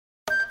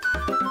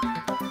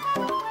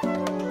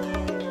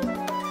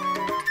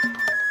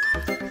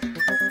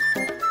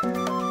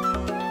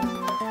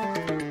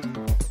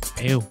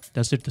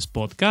Tas ir tas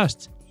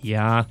podcasts?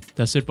 Jā,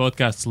 tas ir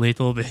podcasts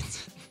Little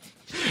Bits.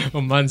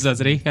 Un mans sauc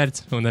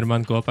Rihards, un ar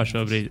mani kopā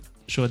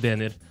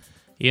šodien ir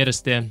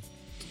ierastie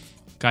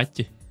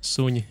kaķi,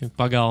 suņi,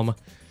 pagalma,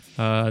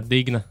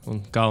 Digna un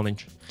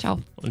Kalniņš. Čau.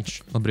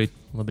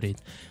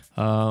 Labrīt.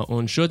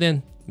 Un šodien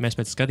mēs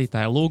pēc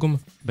skatītāja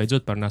lūguma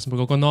beidzot parunāsim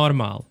par kaut ko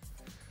normālu.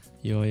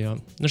 Jo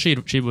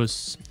šī būs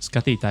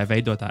skatītāja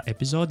veidotā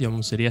epizode, jo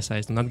mums ir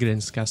iesaista un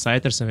atgriezniskā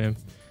saite ar saviem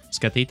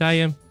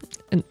skatītājiem.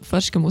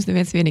 Forši, ka mūs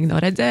neviens vienīgi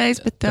nav redzējis,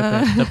 bet...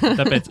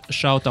 Tāpēc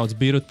šautauts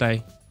Birutai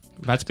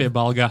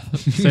vecpiebalgā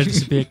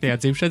 65.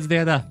 dzimšanas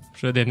dienā.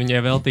 Šodien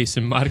viņai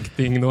veltīsim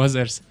marketinga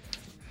nozars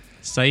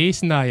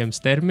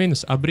saīsinājums,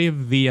 terminus,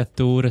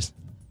 abreviatūras.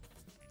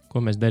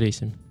 Ko mēs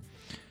darīsim?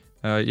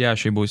 Jā,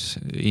 šī būs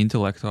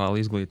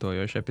intelektuāli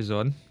izglītojoša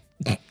epizode.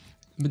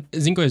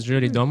 Zinu, ko es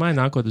arī domāju,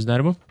 nākot uz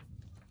darbu,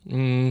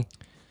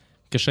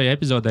 ka šai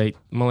epizodei,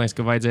 man liekas,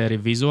 ka vajadzēja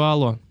arī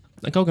vizuālo.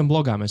 Kaut gan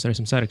blogā mēs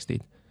varēsim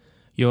sarakstīt.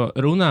 Jo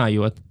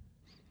runājot,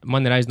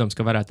 man ir aizdoms,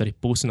 ka varētu arī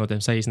pusi no tiem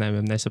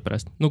saīsinājumiem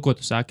nesaprast. Ko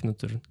tu saki?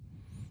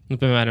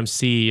 Piemēram,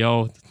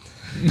 CEO.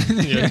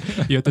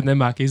 jo tu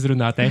nemāki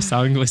izrunāt es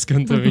angliski,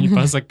 un tu viņu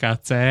pasaki kā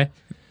C.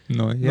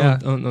 Jā.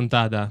 Un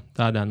tādā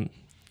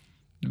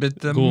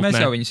Bet gultnē.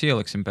 Mēs jau viņus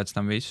ieliksim pēc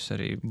tam visus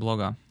arī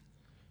blogā.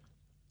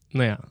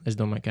 Jā, es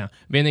domāju, ka jā.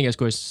 Vienīgais,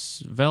 ko es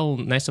vēl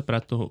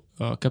nesapratu,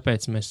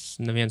 kāpēc mēs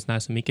neviens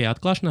neesam IKEA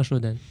atklāšanā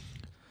šodien.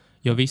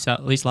 Jo visa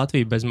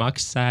Latvija bez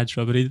maksas sēd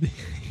šobrīd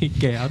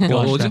IKEA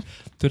atklāšanā.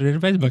 Tur ir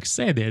bezmaksas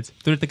sēdiens.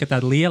 Tur ir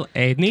tāda liela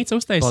ēdnīca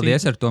uztaisīta.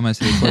 Paldies, ar to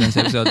mēs arī šodienas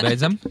epizodu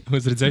beidzam.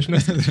 Uz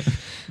redzēšanos.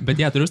 Bet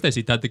jā, tur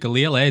uztaisīta tāda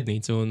liela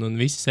ēdnīca un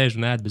visi sēž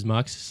un ēd bez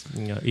maksas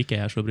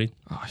IKEA šobrīd.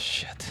 Oh,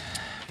 shit.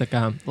 Tā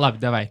kā, labi,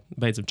 davai,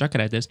 beidzam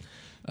čakarēties.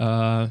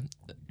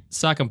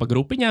 Sākam pa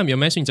grupiņām, jo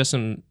mēs viņus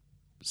esam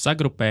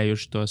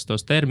sagrupējuši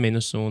tos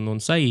terminus un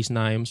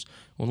saīsinājumus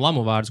un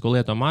lamu vārdus, ko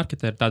lieto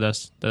marketeri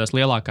tādās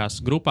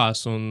lielākās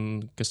grupās,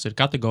 un kas ir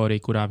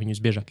kategorija, kurā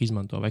viņus biežāk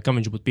izmanto, vai kam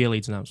viņš būtu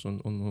pielīdzināms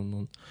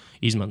un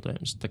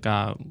izmantojams. Tā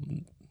kā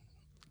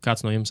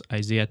kāds no jums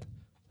aiziet,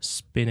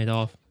 spin it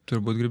off.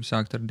 Tur būtu grib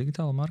sākt ar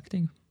digitālu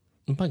mārketingu?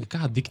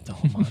 Kā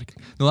digitālu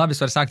mārketingu? Labi,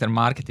 es varu sākt ar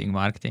mārketingu.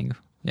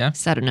 Ja?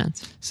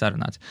 Sarunāts.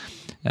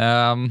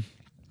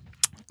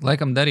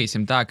 Laikam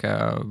darīsim tā,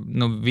 ka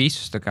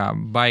visus tā kā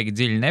baigi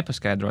dziļi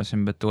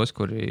nepaskaidrosim, bet tos,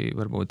 kuri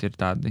varbūt ir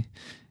tādi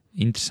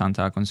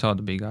interesantāki un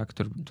saudabīgāki,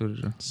 tur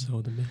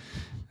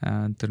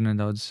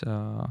nedaudz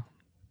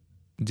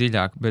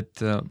dziļāk.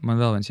 Bet man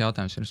vēl viens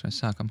jautājums, pirms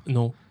mēs sākam.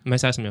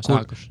 Mēs esam jau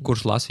sākuši.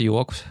 Kurš lasa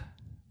jokus?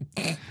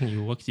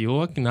 Joki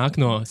nāk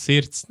no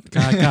sirds.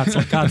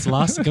 Kāds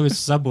lasa, ka visu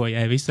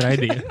sabojāja visu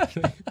raidījumu.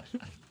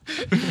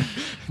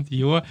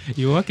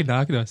 Joki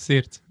nāk no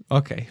sirds.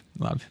 Ok,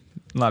 labi,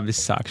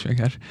 es sākšu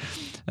vienkārši.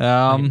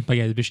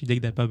 Pagaidu, bija šī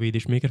digdē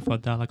pabīdīšu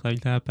mikrofonu tālāk, lai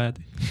viņi tāpēti.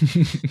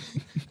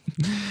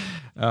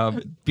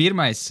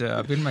 Pirmais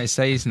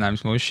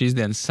saīsinājums mūsu šīs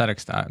dienas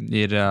sarakstā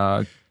ir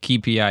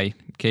KPI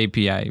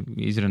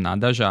izrunā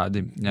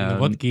dažādi.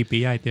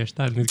 KPI tieši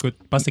tā.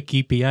 Pasaka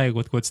KPI,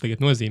 ko tas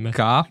tagad nozīmē?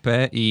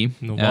 KPI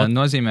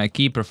nozīmē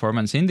Key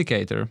Performance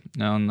Indicator.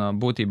 Un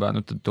būtībā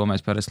to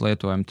mēs parasti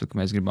lietojam, tad,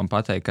 kad mēs gribam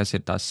pateikt, kas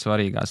ir tās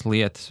svarīgās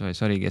lietas vai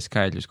svarīgie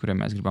skaidļi, uz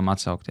kuriem mēs gribam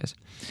atsaukties.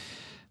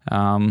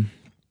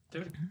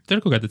 Tur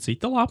ir kaut kāda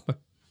cita lapa.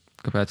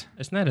 Kāpēc?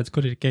 Es neredzu,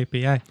 kur ir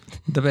KPI.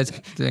 Tāpēc, ka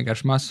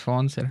vienkārši mazs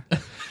fonds ir.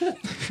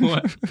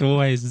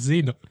 To es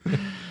zinu.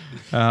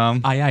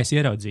 Jā, es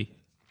ieraudzīju.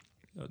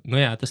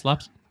 Jā, tas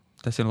labs.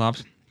 Tas ir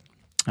labs.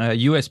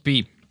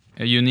 USP,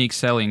 Unique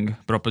Selling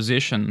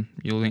Proposition,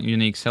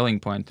 Unique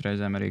Selling Point,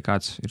 reizēm arī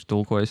kāds ir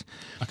tulkojis.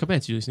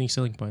 Kāpēc Unique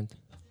Selling Point?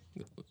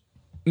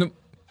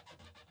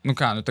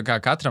 Tā kā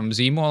katram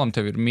zīmolam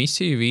tev ir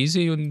misija,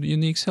 vīzija un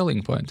unique selling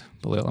point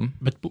palielam.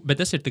 Bet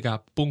tas ir tā kā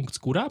punkts,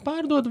 kurā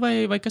pārdod,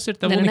 vai kas ir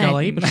tava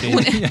unikālā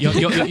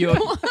īpašība?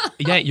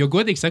 Jo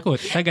godīgi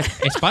sakot, tagad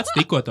es pats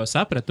tikko to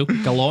sapratu,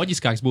 ka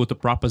loģiskāks būtu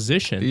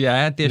proposition,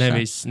 jā,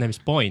 nevis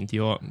point,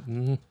 jo...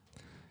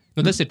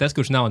 tas ir tas,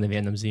 kurš nav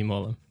nevienam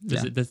zīmolam.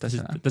 Tas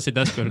ir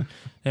tas, kur...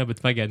 Jā, bet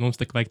pagaid, mums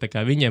vajag tā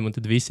kā viņiem, un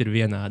tad visi ir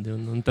vienādi,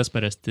 un tas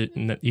parasti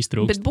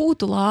iztrūkst. Bet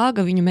būtu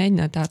lāga viņu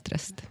mēģināt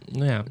atrast.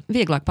 Jā.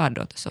 Vieglāk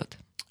pārdot esot.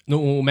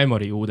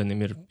 Memorija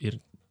ūdenim ir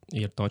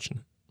točna.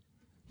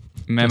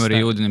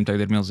 Memorija ūdenim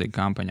tagad ir milzīga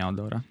kampaņa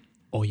outdoorā.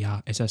 Jā,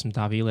 es esmu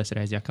tā vīlies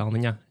reizē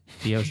Kalniņā.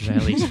 Tieši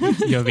žēlīgs,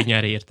 jo viņi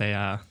arī ir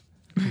tajā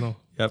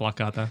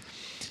plakātā.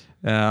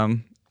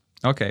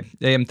 Ok,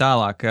 ejam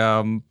tālāk.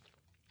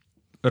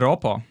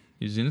 Ropo.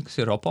 Jūs zināt, kas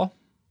ir Ropo?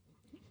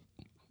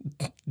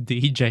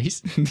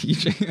 DJs.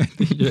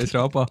 DJs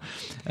Ropo.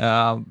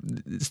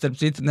 Starp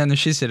citu,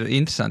 šis ir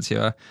interesants, jo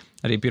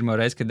arī pirmo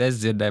reizi, kad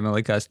es dzirdēju, man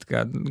likās,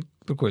 par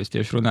ko jūs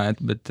tieši runājat,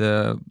 bet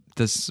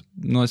tas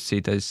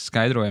nosacītais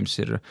skaidrojums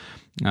ir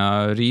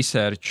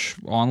research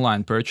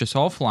online, purchase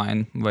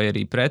offline, vai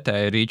arī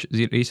pretēji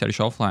research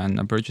offline,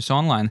 purchase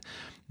online,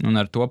 un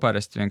ar to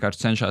parasti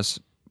vienkārši cenšas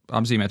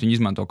apzīmēt, viņi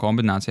izmanto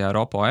kombinācijā ar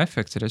OPO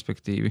efekts,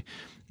 respektīvi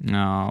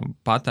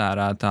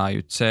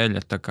patērētāju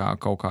ceļa tā kā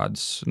kaut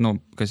kādas,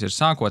 kas ir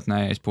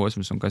sākotnējais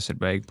posms un kas ir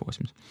beigu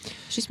posms.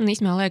 Šis man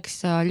īstenībā liekas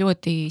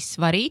ļoti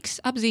svarīgs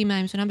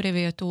apzīmējums un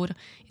abreviatūra,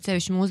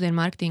 cevišķi mūsdienu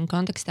mārketinga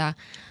kontekstā,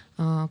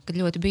 kad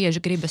ļoti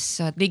bieži gribas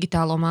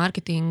digitālo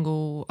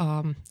mārketingu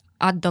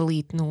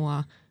atdalīt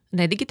no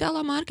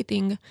nedigitālā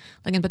mārketinga,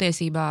 lai gan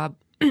patiesībā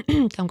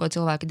tam, ko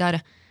cilvēki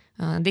dara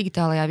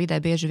digitālajā vidē,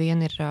 bieži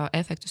vien ir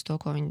efekts uz to,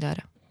 ko viņi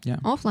dara. Jā.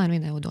 Offline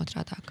vidē un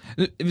otrādāk.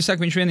 Visāk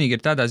viņš vienīgi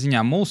ir tādā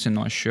ziņā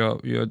mulsinošs,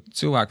 jo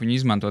cilvēki viņu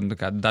izmanto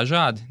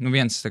dažādi.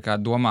 Viens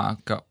domā,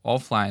 ka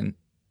offline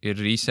ir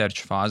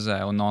research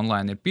fāzē un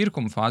online ir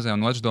pirkuma fāzē,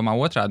 un otrs domā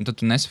otrādi, un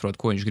tad tu nesaproti,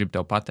 ko viņš grib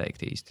tev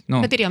pateikt īsti.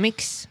 Bet ir jau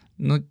miks.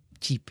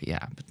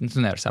 Jā, bet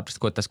tu nevari saprast,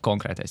 ko tas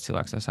konkrētais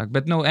cilvēks saka.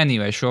 Bet,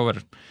 anyway, šo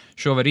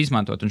var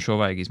izmantot un šo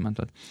vajag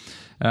izmantot.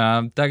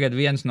 Tagad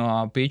viens no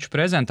pitchu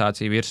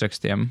prezentāciju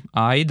virsrakstiem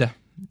AIDA,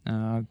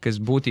 kas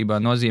būtībā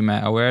nozīmē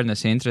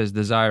Awareness, Interest,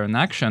 Desire and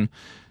Action,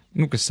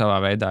 kas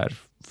savā veidā ir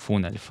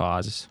funeļa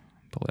fāzes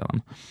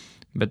palielam.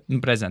 Bet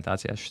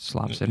prezentācijā šis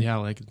labs ir. Jā,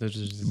 liek, tas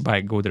ir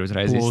baigi gudri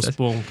uzreiz izstāst.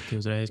 Punkti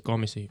uzreiz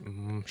komisija.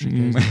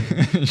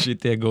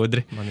 Šitie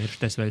gudri. Man ir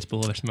šitais veids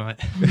pulveris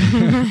māja.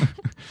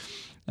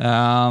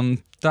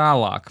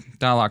 Tālāk.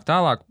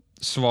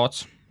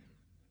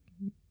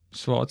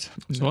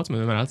 SWOT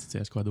man vienmēr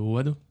atsacījās kaut kādu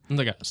odu.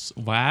 Tā kā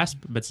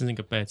VASP, bet es nezinu,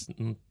 kāpēc.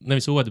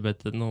 Nevis odu,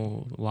 bet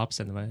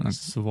lapseni vai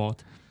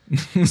SWOT.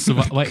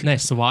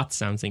 SWOT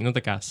something.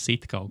 Tā kā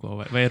sit kaut ko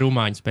vai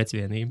rumāņu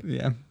specvienība.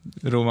 Jā,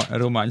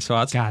 rumāņu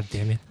SWOT.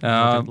 Kādiem ir?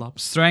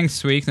 Strengths,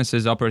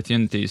 weaknesses,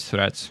 opportunities,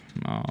 threats.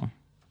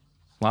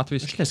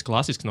 Latvijas. Šitais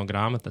klasisks no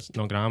grāmatas.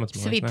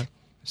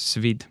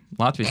 Svid.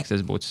 Latvijas,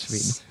 tas būtu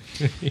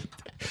svid.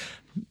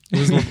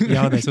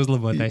 Jaunais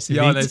uzlabotais.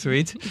 Jaunais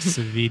vid.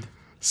 Svid.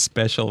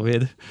 Special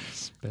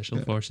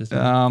forces.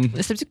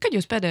 Es saprotu, kad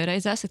jūs pēdējo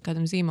reizi esat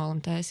kādam zīmolam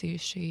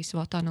taisījuši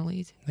SWOT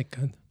analīzi?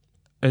 Nekad.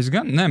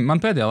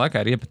 Man pēdējā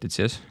laikā ir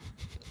iepaticies.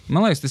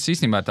 Man liekas, tas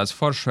īstenībā ir tāds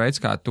foršs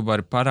veids, kā tu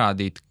vari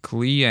parādīt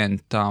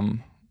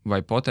klientam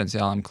vai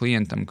potenciālam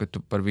klientam, ka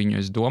tu par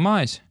viņu esi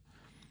domājis.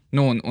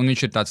 Un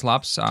viņš ir tāds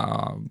labs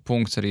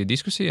punkts arī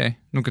diskusijai.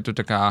 Ka tu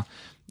tā kā,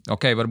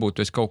 varbūt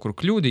tu esi kaut kur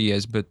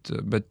kļūdījies, bet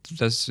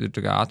tas ir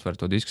tā kā atver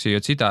to diskusiju,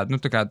 jo citādi,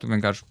 tā kā tu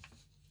vienkārši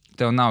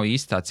tev nav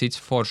īsti tāds cits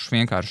foršs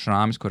vienkāršs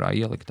rāmis, kurā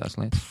ielikt tās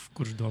lietas.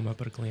 Kurš domā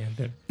par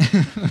klientiem?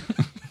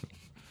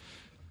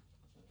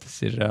 Tas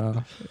ir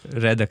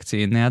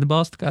redakcija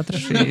neatbalsta katra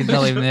šī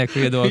dalībnieku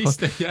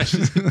viedokli. Jā,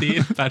 šis ir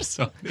tīri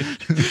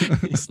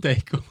personīgi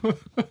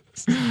izteikums.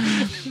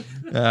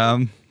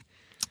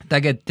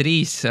 Tagad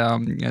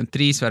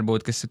trīs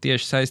varbūt, kas ir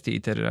tieši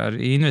saistīti ar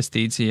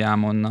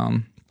investīcijām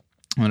un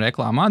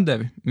reklāmu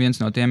atdevi.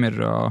 Viens no tiem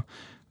ir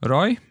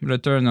ROI,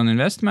 Return on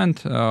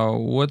Investment,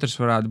 otrs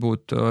varētu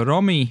būt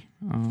ROMI,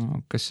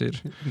 kas ir...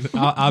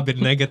 Abi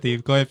ir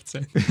negatīvi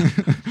koeficienti.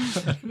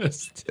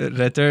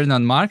 Return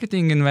on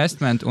Marketing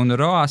Investment un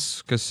ROAS,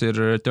 kas ir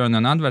Return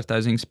on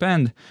Advertising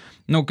Spend,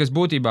 kas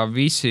būtībā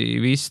visi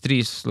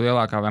trīs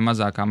lielākā vai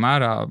mazākā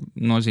mērā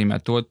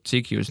nozīmē to,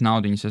 cik jūs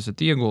naudiņas esat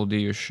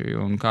ieguldījuši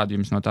un kāda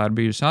jums no tā ir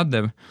bijusi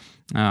atdeve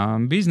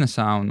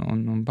biznesā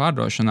un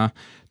pārdošanā.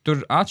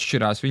 Tur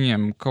atšķirās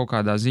viņiem kaut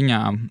kādā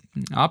ziņā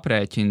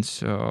aprēķins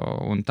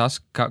un tas,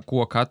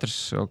 ko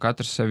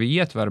katrs sevi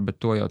ietver, bet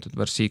to jau tad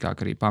var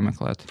sīkāk arī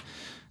pameklēt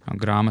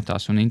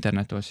grāmatās un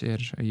internetos,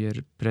 ja ir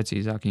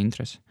precīzāka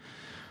interese.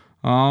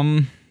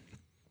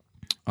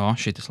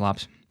 Šitas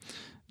labs.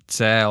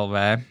 CLV.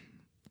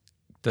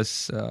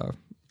 Tas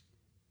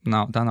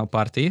tā nav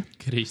partija.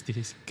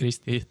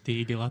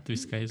 Kristīgi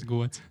latviskais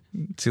gods.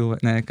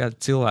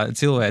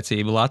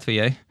 Cilvēcība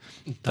Latvijai.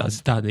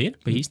 Tāda ir?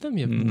 Pa īstam?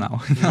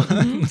 Nav.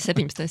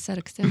 17.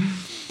 sarakstā.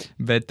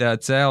 Bet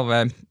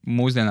CLV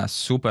mūsdienās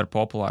super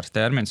populārs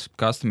termins,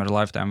 Customer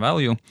Lifetime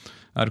Value,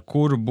 ar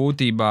kuru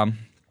būtībā,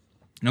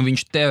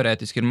 viņš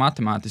teorētiski ir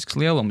matemātisks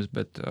lielums,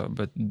 bet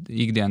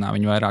ikdienā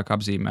viņu vairāk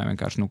apzīmē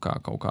vienkārši kā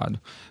kaut kādu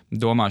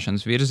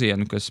domāšanas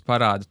virzienu, kas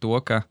parāda to,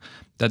 ka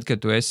tad, kad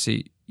tu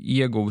esi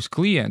ieguvis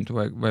klientu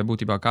vai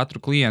būtībā katru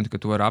klientu, ka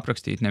tu vari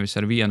aprakstīt nevis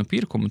ar vienu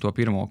pirkumu, to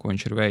pirmo, ko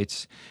viņš ir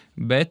veicis,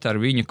 bet ar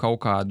viņu kaut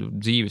kādu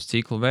dzīves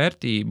ciklu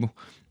vērtību,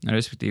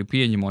 respektīvi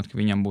pieņemot, ka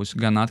viņam būs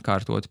gan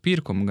atkārtoti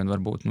pirkumi, gan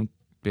varbūt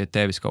pie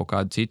tevis kaut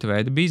kāda cita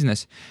veida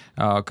biznesa.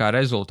 Kā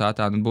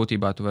rezultātā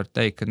būtībā tu vari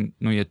teikt, ka,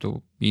 ja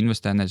tu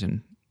investē,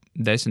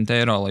 10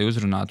 eiro, lai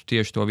uzrunātu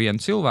tieši to vienu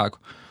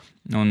cilvēku,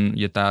 un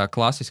ja tā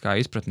klasiskā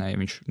izpratnē,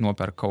 ja viņš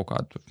nopērk kaut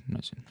kādu,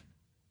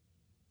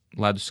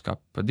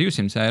 leduskapu par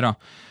 200 eiro,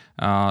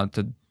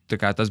 tad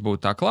tas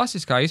būtu tā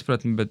klasiskā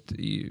izpratne, bet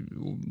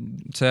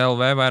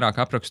CLV vairāk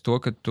apraksta to,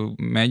 ka tu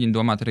mēģini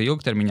domāt arī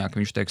ilgtermiņā,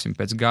 ka viņš, teiksim,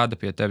 pēc gada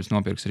pie tevis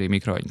nopirks arī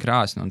mikroņu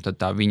krāsni, un tad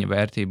tā viņa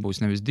vērtība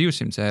būs nevis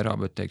 200 eiro,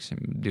 bet,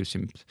 teiksim,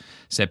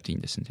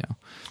 270 jau.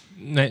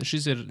 Ne,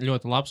 šis ir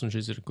ļoti labs, un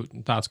šis ir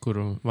tāds,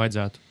 kuru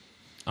vajadzētu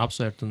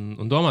apsvērt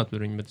un domāt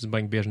par viņu, bet es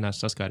baigi bieži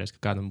neesmu saskāries,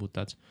 ka kādam būtu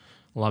tāds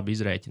labi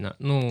izrēķināt.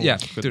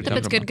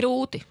 Tāpēc, ka ir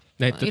grūti.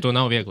 Ne, to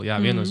nav viegli, jā,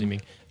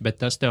 viennozīmīgi. Bet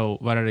tas tev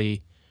var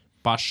arī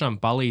pašam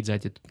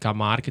palīdzēt, ja kā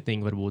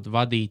mārketinga varbūt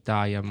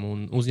vadītājam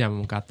un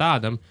uzņēmumam kā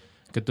tādam,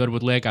 kad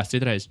varbūt liekas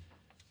citreiz,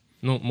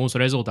 mūsu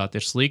rezultāti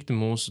ir slikti,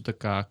 mūsu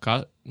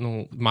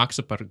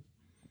maksa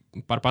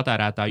par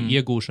patērētāju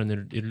iegūšanu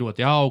ir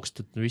ļoti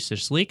augsta, viss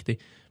ir slikti,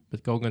 bet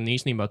kaut gan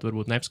īstenībā tu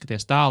varbūt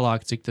nepaskaties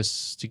tālāk, cik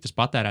tas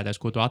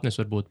patērētājs, ko tu atnes,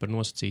 varbūt par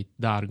nosacīt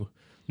dārgu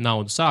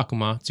naudu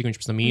sākumā, cik viņš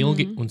pēc tam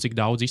ilgi un cik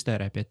daudz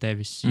iztērē pie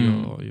tevis,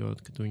 jo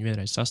kad tu viņu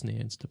vienreiz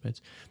sasniedz.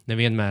 Tāpēc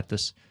nevienmēr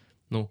tas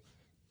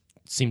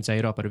 100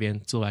 eiro par vienu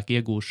cilvēku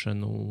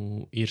iegūšanu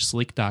ir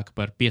sliktāk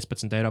par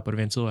 15 eiro par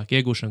vienu cilvēku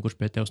iegūšanu, kurš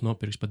pie tevis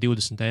nopirks par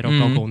 20 eiro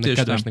kaut ko un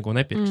nekad vairs neko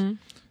nepirks.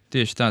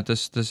 Tieši tā,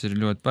 tas ir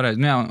ļoti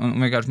pareizi. Jā, un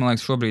vienkārši man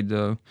liekas šobrīd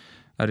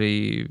arī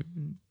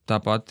tā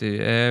pati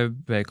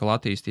e-veikala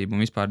attīstība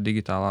un vispār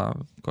digitālā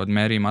kaut kāda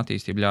mērījuma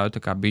attīstība ļauj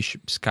tā kā bišķi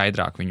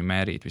skaidrāk viņu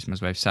mērīt,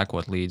 vismaz vai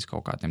sekot līdzi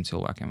kaut kādiem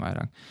cilvēkiem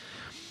vairāk.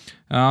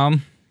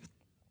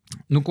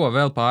 Ko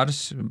vēl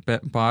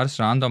pāris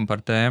random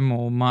par tēmu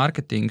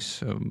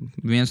mārketings.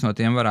 Viens no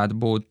tiem varētu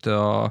būt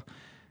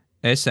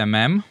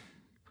SMM,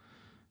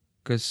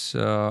 kas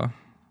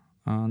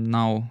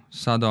nav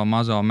sado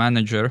mazo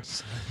manager,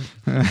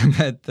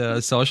 bet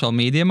social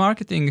media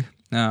marketing.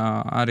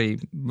 Arī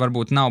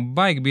varbūt nav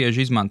baigi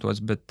bieži izmantots,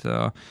 bet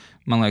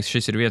man liekas,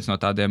 šis ir viens no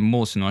tādiem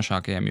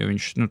mulsinošākajiem, jo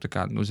viņš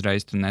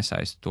uzreiz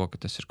nesaista to,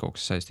 ka tas ir kaut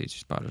kas saistīts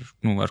vispār.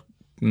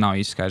 Nav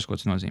īsti skaidrs, ko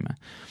tas nozīmē.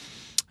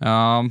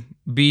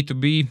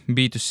 B2B,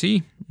 B2C,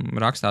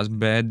 rakstās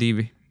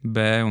B2B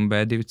un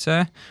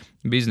B2C,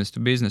 business to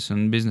business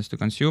un business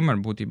to consumer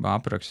būtībā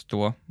apraksta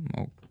to,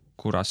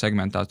 kurā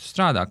segmentā tu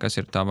strādā, kas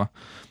ir tava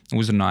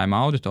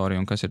uzrunājuma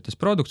auditorija un kas ir tas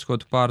produkts, ko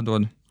tu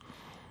pārdod.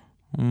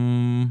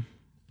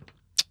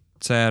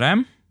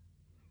 CRM,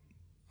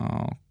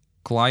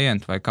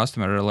 client vai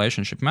customer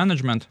relationship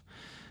management.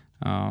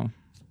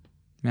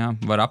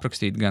 Var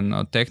aprakstīt gan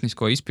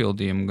tehnisko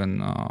izpildījumu,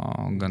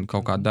 gan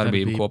kaut kādu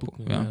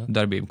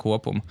darbību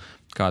kopumu,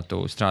 kā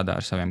tu strādā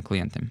ar saviem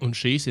klientiem. Un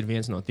šīs ir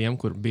viens no tiem,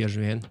 kur bieži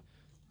vien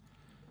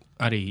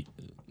arī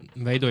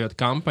veidojot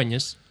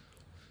kampaņas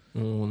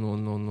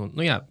un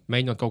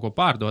mēģinot kaut ko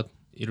pārdot,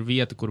 ir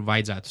vieta, kur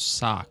vajadzētu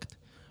sākt.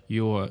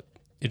 Jo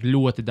ir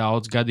ļoti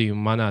daudz gadījumu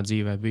manā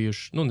dzīvē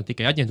bijuši, ne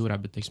tikai aģentūrā,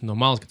 bet no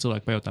malas, kad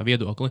cilvēki pajautā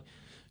viedokli,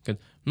 kad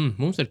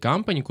mums ir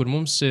kampaņa, kur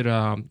mums ir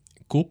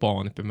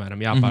kuponi, piemēram,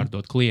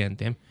 jāpārdod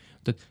klientiem.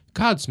 Tad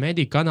kādus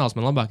mediju kanālus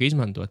man labāk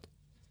izmantot?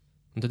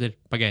 Un tad ir,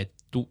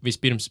 tu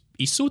vispirms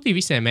izsūtīji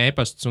visiem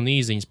e-pastus un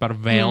īziņas par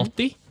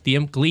velti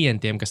tiem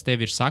klientiem, kas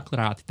tev ir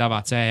saklāti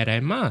tavā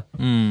CRM-ā.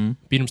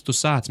 Pirms tu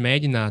sāc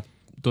mēģināt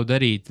to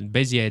darīt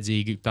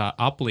bezjēdzīgi, tā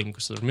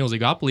aplinkus ar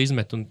milzīgu apli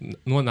izmet un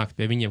nonākt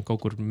pie viņiem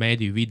kaut kur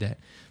mēdīju vidē.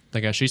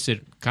 Tā kā šis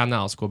ir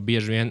kanāls, ko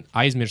bieži vien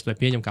aizmirst vai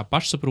pieņem kā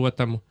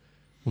pašsaprotamu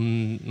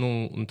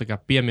un tā kā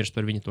piemirst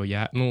par viņu to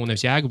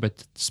nevis jēgu,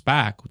 bet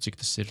spēku, cik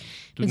tas ir.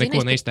 Tu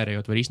neko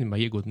neiztērējot, var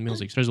īstenībā iegūt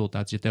milzīgs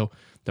rezultāts, ja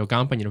tev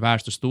kampaņa ir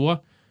vērsta uz to,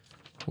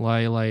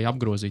 lai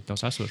apgrozītu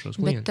tavus esošos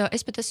klientus. Bet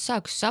es pat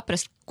sāku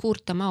saprast,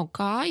 kur tam aug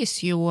kājas,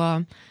 jo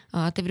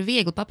tev ir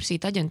viegli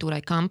paprasīt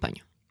aģentūrai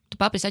kampaņu. Tu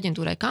paprasi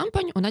aģentūrai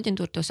kampaņu, un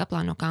aģentūra to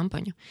saplāno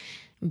kampaņu.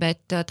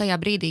 Bet tajā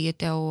brīdī, ja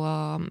tev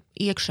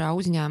iekšā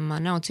uzņēmumā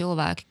nav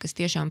cilvēki, kas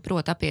tiešām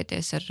prot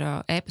apieties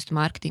ar e-pastu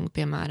mārketingu,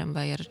 piemēram,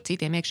 vai ar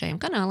citiem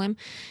iekšējiem kanāliem,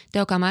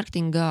 tev kā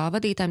mārketinga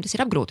vadītājiem tas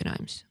ir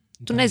apgrūtinājums.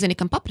 Tu nezini,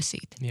 kam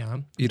paprasīt. Jā.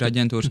 Ir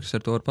aģentūras, kas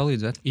ar to var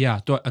palīdzēt. Jā,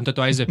 un tad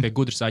tu aiziet pie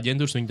gudras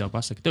aģentūras, viņi tev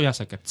pasaka, tev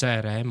jāsaka ar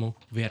CRM,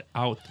 we're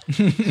out.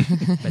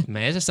 Bet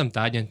mēs esam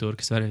tā aģentūra,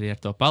 kas var arī ar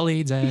to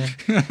palīdzēt.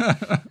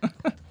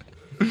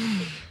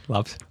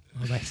 Labs.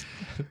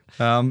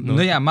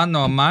 Man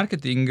no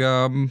mārketinga,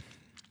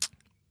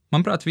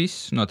 manuprāt,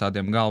 viss no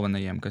tādiem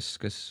galvenajiem,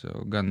 kas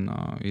gan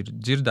ir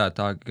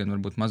dzirdētāki, gan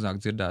varbūt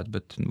mazāk dzirdēti,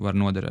 bet var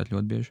noderēt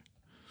ļoti bieži.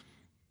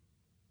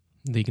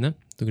 Digna,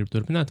 tu gribi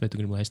turpināt vai tu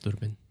gribi, lai es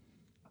turpinu?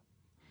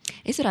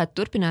 Es varētu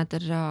turpināt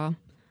ar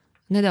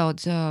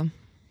nedaudz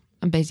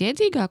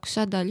bezjēdzīgāku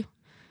sadaļu,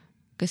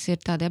 kas ir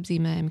tādi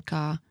apzīmējumi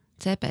kā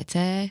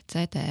CPC,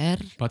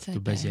 CTR. Pats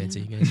tu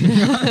bezjēdzīgais.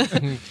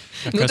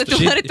 Tad tu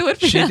vari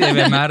turpināt. Šitie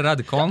vienmēr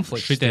rada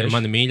konflikts. Šitie ir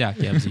mani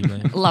mīļākie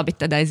apzīmējumi. Labi,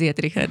 tad aiziet,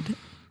 Rihard.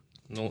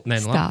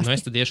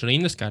 Es tad iešu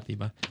rindas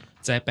kārtībā.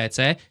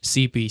 CPC,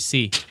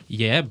 CPC,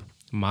 jeb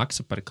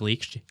maksa par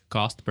klikšķi,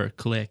 cost per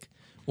click.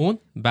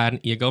 Un bērni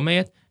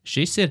iegaumējiet,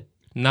 šis ir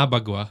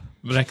nabago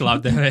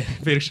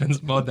reklāmdevēja pirkšanas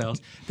modelis.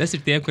 Tas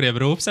ir tiem, kuriem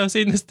rūp savas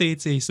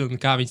investīcijas un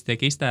kā viņas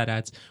tiek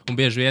iztērētas. Un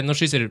bieži vien,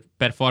 šis ir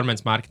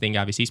performance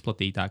marketingā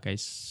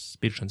visizplatītākais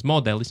pirkšanas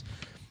modelis.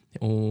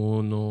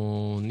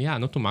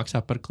 Tu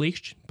maksā par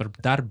klikšķi, par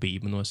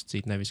darbību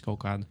nosacīt, nevis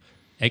kaut kādu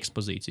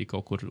ekspozīciju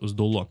kaut kur uz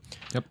dullo.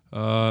 Yep.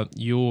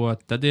 Jo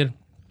tad ir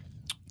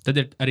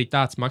arī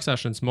tāds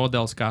maksāšanas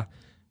modelis kā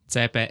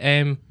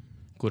CPM,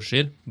 kurš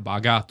ir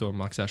bagāto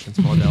maksāšanas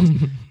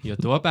modelis. Jo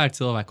to pērk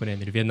cilvēki,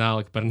 kuriem ir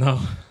vienalga par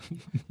naudu.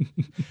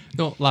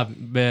 Labi,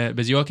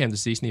 bez jokiem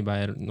tas īstenībā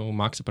ir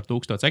maksa par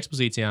 1000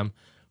 ekspozīcijām.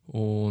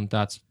 Un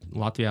tāds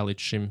Latvijā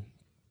līdz šim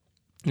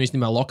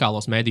Īstenībā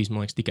lokālos mēdījus,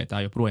 man liekas, tikai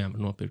tā joprojām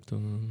var nopirkt.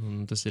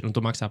 Un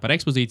tu maksā par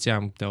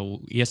ekspozīcijām, tev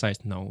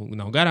iesaisti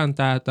nav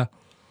garantēta.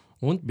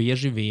 Un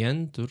bieži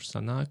vien tur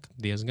sanāk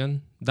diezgan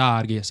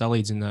dārgi, ja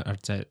salīdzina ar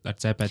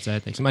CPC.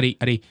 Teiksim.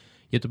 Arī,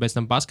 ja tu pēc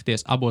tam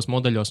paskaties abos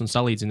modeļos un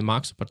salīdzini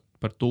maksu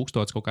par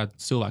 1000 kaut kādu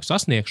cilvēku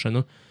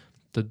sasniegšanu,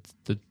 tad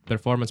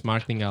performance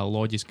marketingā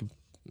loģiski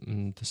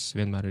tas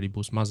vienmēr arī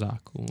būs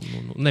mazāk.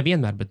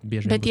 Nevienmēr, bet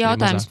bieži vien. Bet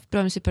jautājums,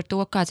 protams, ir par to,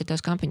 kāds ir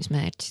tavs kampaņas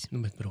mērķis.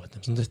 Bet,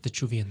 protams, tas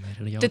taču vienmēr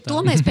ir jautājums. Tad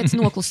to mēs pēc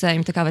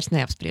noklusējuma tā kā vairs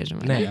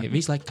neapspriežam. Nē,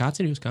 visu laiku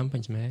kāds ir jūsu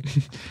kampaņas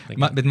mērķis?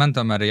 Bet man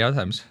tomēr ir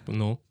jautājums.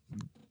 Nu?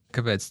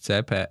 Kāpēc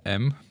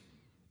CPM?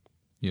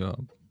 Jo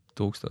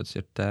 1000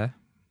 ir T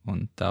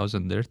un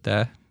 1000 ir T.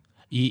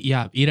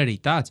 Jā, ir arī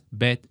tāds,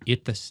 bet ir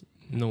tas,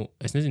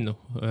 es nezinu,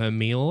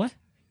 mille.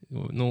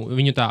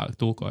 Viņu tā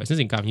tulko, es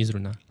nezinu, kā viņi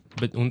izrunā.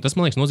 Tas,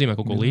 man liekas, nozīmē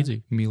kaut ko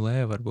līdzīgu.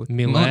 Milē, varbūt.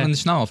 Milē. Man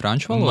tas nav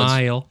franču valodas.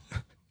 Mail.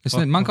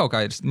 Man kaut kā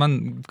ir, man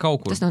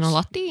kaut kur. Tas nav no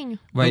latīņu?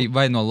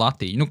 Vai no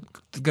latīņu?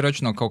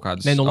 Garoči no kaut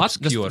kādas. Nē,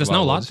 tas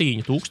nav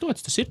latīņu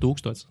 1000, tas ir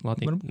 1000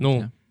 latīņu.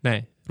 Nē,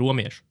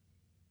 romiešu.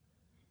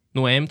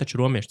 M taču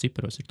romiešu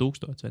ciparos ir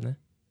 1000, vai ne?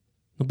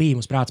 Bija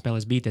mums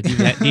prātspēlēs, bija tie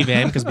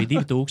 2M, kas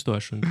bija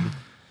 2000.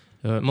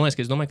 Man liekas,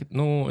 ka es domāju, ka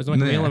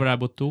Mila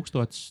varētu būt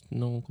 1000,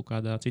 kaut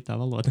kādā citā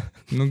valodā.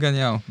 Gan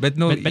jau. Bet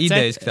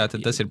idejas, ka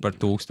tas ir par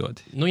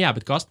 1000. Jā,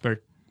 bet cost per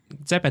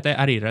CPT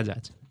arī ir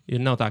redzēts.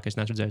 Nav tā, ka es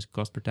neesmu redzējis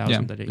cost per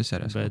 1000 arī.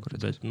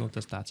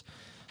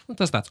 Bet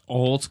tas tāds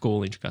old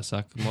schooliņš, kā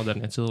saka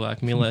modernie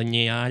cilvēki,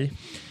 mileniāļi.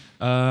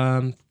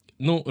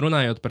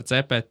 Runājot par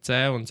CPC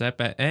un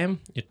CPM,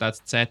 ir tāds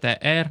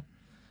CTR,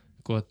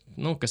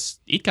 kas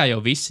it kā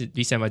jau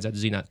visiem vajadzētu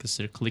zināt, kas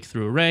ir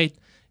click-through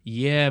rate,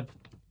 jeb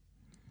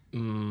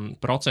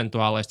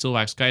procentuālais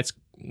cilvēku skaits,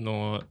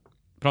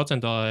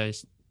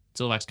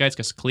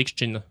 kas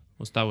klikšķina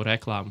uz tavu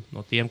reklāmu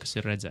no tiem, kas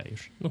ir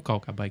redzējuši.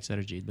 Kaut kā baigi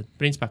sarežģīt, bet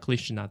principā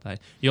klikšķinātāji.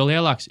 Jo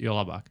lielāks, jo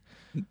labāk.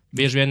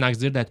 Bieži vien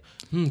nāks dzirdēt,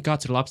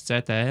 kāds ir labs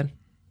CTR.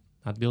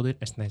 Atbildi ir,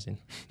 es nezinu.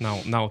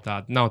 Nav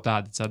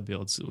tādas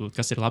atbildes,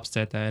 kas ir labs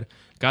CTR.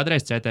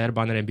 Kādreiz CTR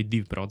baneriem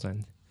bija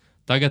 2%.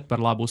 Tagad par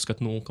labu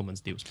uzskatu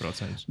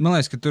 0,2%. Man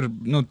liekas, ka tur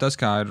tas,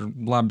 kā ir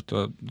labi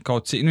to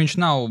kaut cik, viņš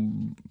nav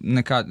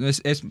nekā,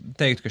 es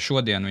teiktu, ka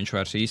šodien viņš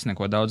vairs īsti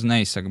neko daudz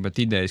neizsaka,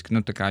 bet idejas, ka,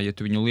 tā kā, ja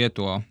tu viņu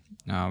lieto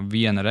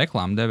viena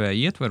reklāma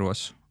devēja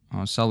ietvaros,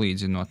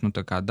 salīdzinot,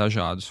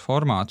 dažādus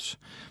formātus,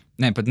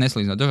 pat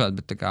nesalīdzinot dažādus,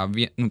 bet tā kā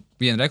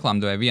viena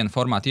reklāma devēja viena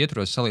formāta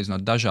ietvaros,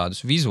 salīdzinot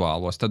dažādus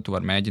vizuālos, tad tu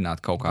vari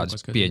mēģināt kaut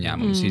kādus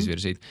pieņēmumus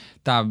izvirzīt.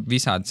 Tā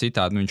visādi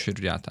citādi, viņš ir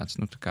tāds,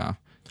 tā kā.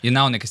 Ja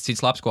nav nekas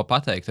cits labs, ko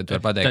pateikt, tad tu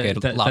vari pateikt,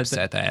 ka ir labs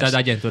CTR. Tad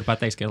aģentūra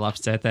pateiks, ka ir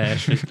labs CTR.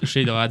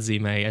 Šito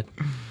atzīmējiet.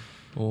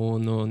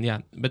 Jā,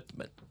 bet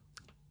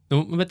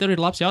tur ir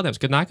labs jautājums.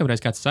 Kad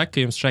nākamreiz kāds saka,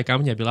 ka jums šai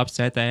kampaņai bija labs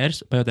CTR,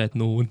 pajautājiet,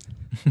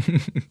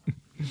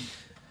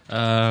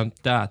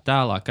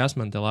 tālāk, kas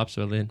man te labs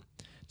vēl ir?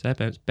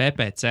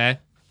 PPC,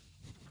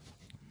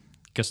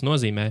 kas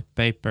nozīmē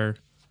pay per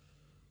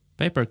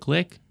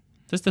click.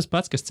 Tas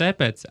pats, kas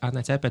CPC.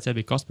 CPC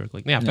bija cost per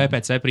click. Jā,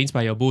 PPC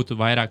principā jau būtu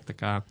vairāk tā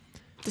kā.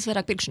 Tas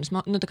vairāk pirkšanas,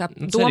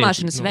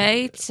 domāšanas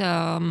veids.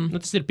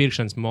 Tas ir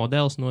pirkšanas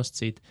modelis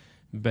nosacīt,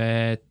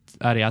 bet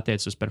arī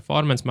attiecas uz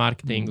performance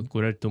marketingu,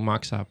 kur arī tu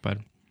maksā par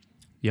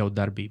jau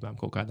darbībām,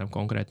 kaut kādām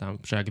konkrētām,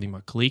 šajā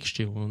gadījumā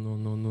klikšķi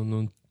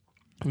un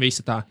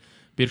visa tā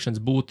pirkšanas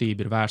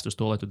būtība ir vērsta uz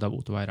to, lai tu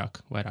dabūtu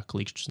vairāk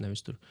klikšķus,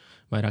 nevis tur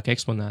vairāk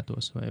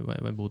eksponētos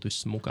vai būtu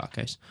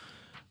vissmukākais.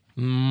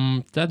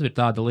 Tad ir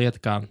tāda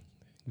lieta kā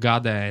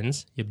GDN,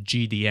 jeb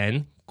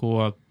GDN,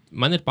 ko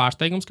man ir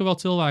pārsteigums, ka vēl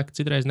cilvēki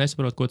citreiz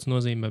nesaprot, ko tas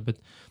nozīmē, bet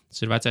tas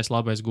ir vecais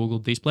labais Google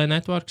Display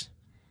Networks.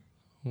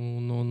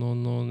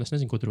 Es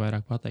nezinu, ko tur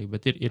vairāk pateikt,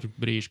 bet ir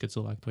brīži, kad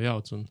cilvēki to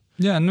jauc.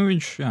 Jā,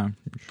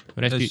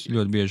 es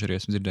ļoti bieži arī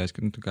esmu dzirdējis, ka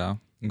tā kā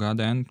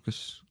GDN,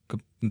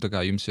 tā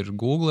kā jums ir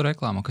Google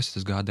reklāma, kas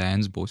tas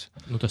GDN būs?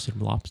 Tas ir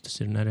labs,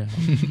 tas ir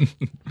nereāli.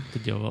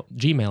 Tad jau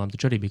Gmailam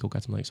taču arī bija kaut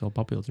kāds, man liekas, vēl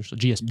papildus.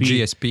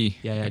 GSP.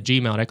 Jā,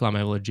 Gmail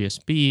reklāmai vēl ir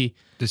GSP.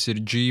 Tas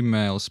ir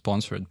Gmail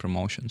Sponsored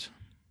Promotions.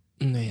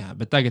 Jā,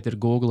 bet tagad ir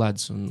Google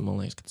Ads, un man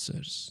liekas, ka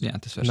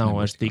tas nav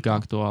vairs tik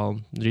aktuāli.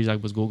 Drīzāk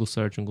būs Google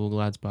Search un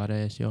Google Ads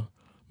pārējais, jo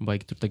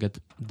vajag tur tagad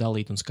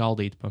dalīt un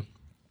skaldīt pa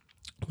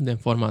tiem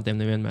formātiem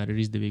nevienmēr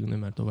ir izdevīgi un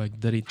vienmēr to vajag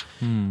darīt.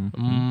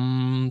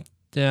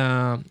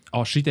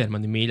 Šitie ir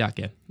mani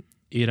mīļākie.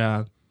 Ir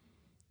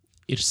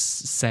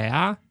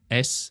SEA,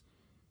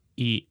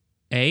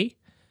 S-E-A,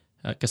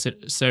 kas ir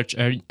Search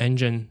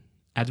Engine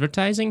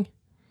Advertising,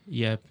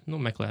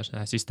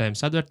 meklēšanas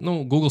sistēmas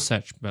Google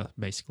Search,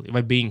 basically,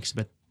 vai Bings,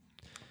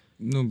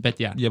 bet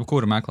jā.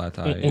 Jebkura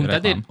meklētāja.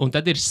 Un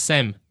tad ir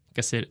SEM,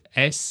 kas ir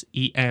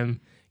S-E-M,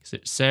 kas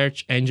ir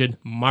Search Engine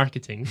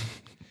Marketing.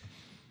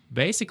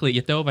 Basically,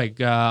 ja tev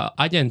vajag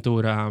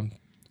aģentūrā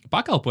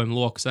pakalpojumu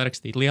loku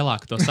sarakstīt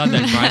lielāku to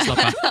sadaļu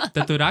mājaslapā,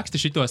 tad tu raksti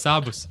šitos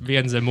abus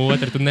viens zem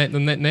otru, tu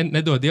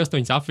nedod Dievs, tu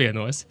viņus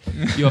apvienos.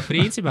 Jo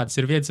principā tas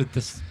ir viens un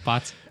tas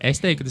pats. Es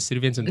teiktu, ka tas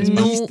ir viens un tas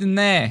pats.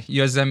 Nē,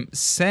 jo zem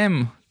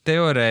SEM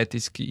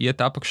teorētiski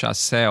iet apakšā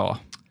SEO.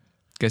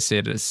 kas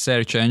ir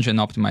Search Engine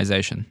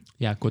Optimization.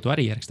 Jā, ko tu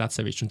arī ieraksti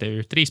atsevišķi, un tev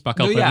ir 3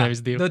 pakalpojumi,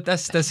 nevis 2.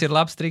 Tas ir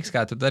labs triks,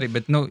 kā tu dari,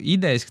 bet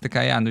idejas, ka tā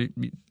kā,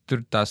 tur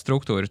tā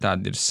struktūra ir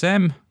tāda, ir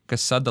SEM,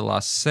 kas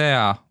sadalās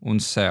SEA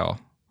un SEO.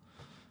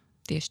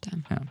 Tieši tā.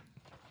 Jā.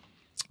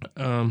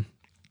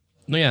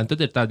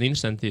 Tad ir tādi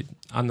interesanti,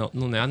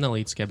 ne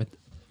analītiskie, bet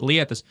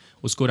lietas,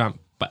 uz kurām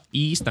pa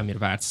īstam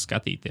ir vērts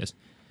skatīties,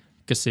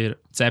 kas ir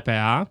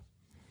CPA,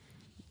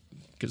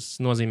 kas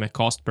nozīmē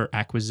cost per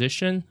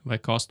acquisition vai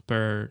cost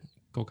per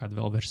kaut kādu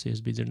vēl versijas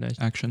bija dzirdējis.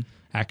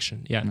 Action,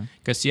 jā.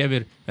 Kas jau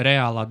ir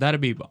reālā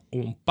darbība,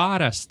 un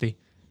parasti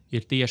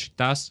ir tieši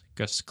tas,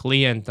 kas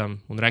klientam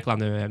un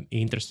reklāmdevējiem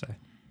interesē.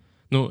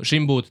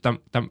 Šim būtu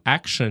tam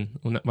action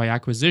vai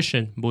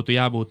acquisition būtu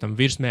jābūt tam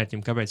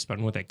virsmērķim, kāpēc par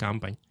notiek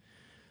kampaņa.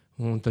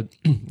 Un tad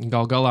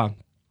galā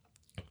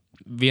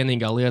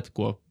vienīgā lieta,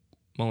 ko,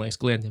 man liekas,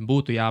 klientiem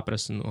būtu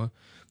jāprasa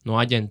no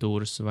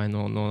aģentūras vai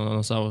no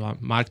savām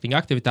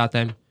mārketinga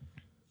aktivitātēm,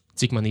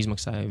 cik man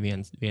izmaksāja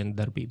viena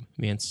darbība.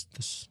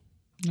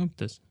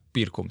 Tas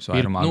pirkums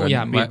vairumā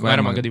gadījumā.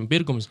 Vairumā gadījumā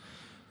pirkums.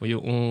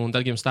 Un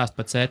tad, kad jums stāst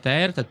par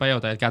CTR, tad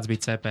pajautājiet, kāds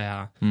bija CPA.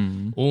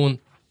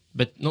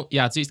 Bet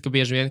jāatzīst, ka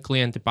bieži vien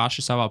klienti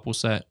paši savā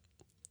pusē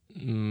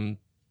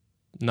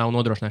nav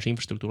nodrošinājuši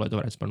infrastruktūru, lai to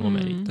varētu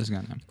nomērīt. Tas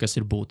gan, jā. Kas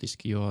ir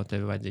būtiski, jo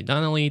tev ir vajadzīga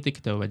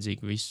analītika, tev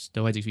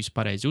vajadzīgs visu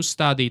pareizi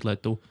uzstādīt, lai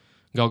tu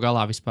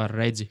galā vispār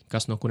redzi,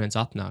 kas no kurienes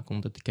atnāk,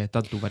 un tikai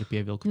tad tu vari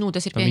pievilkt.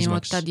 Tas ir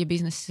pieņemot tad, ja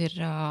bizness ir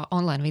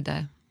online vidē.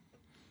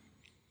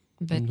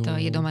 Bet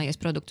iedomājies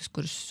produktus,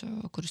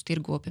 kurus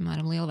tirgo,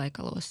 piemēram,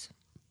 lielveikalos.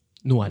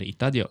 Arī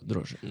tad jau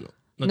droši.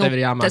 Tev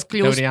ir jāmāk.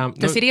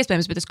 Tas ir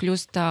iespējams, bet tas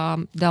kļūst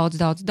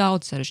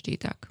daudz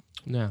sarežģītāk.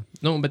 Jā,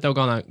 bet tev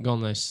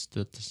galvenais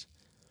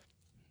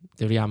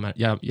tev ir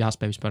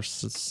jāspēj vispār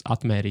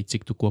atmērīt,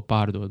 cik tu ko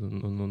pārdod,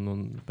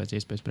 un pēc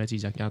iespējas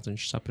precīzāk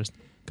jācenšas saprast,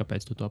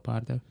 kāpēc tu to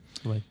pārdevi.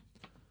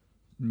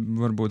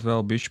 Varbūt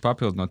vēl bišķi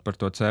papildinot par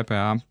to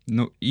CPA.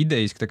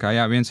 Idejas, ka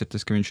viens ir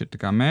tas, ka viņš ir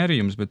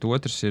mērījums, bet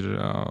otrs ir,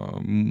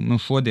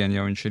 šodien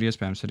jau viņš ir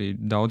iespējams arī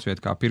daudz viet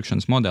kā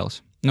pirkšanas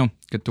modelis.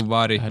 Kad tu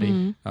vari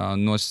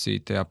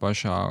nosacīt tajā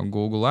pašā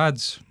Google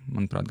Ads,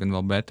 manuprāt, gan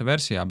vēl beta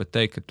versijā, bet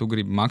teikt, ka tu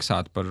gribi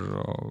maksāt par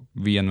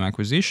vienu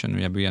acquisition,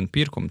 ja vienu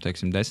pirkumu,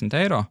 teiksim, 10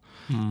 eiro,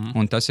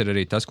 un tas ir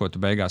arī tas, ko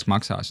tu beigās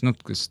maksāsi.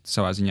 Kas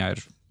savā ziņā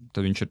ir,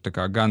 tad viņš ir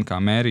gan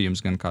kā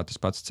mērījums, gan kā tas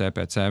pats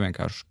CPC,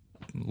 vienkārši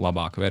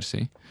labāka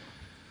versija.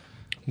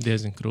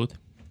 Diezgan krūti.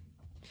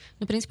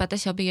 Principā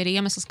tas jau bija arī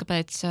iemesls,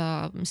 kāpēc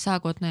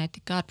sākotnēji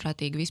tik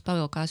ārprātīgi viss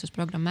pavilkās uz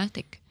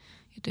programmatiku.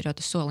 Jo tur jau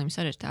tas solījums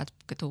arī ir tāds,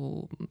 ka tu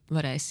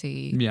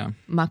varēsi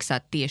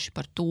maksāt tieši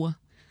par to.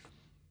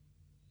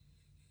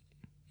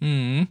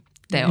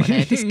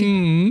 Teorētiski.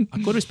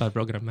 Kur vispār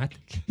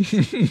programmatika?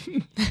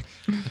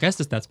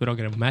 Kas tas tāds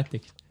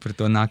programmatiks? Par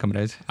to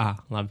nākamreiz.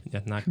 Labi,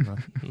 jā, nākamā.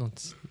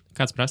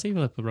 Kāds prasīja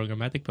vēl par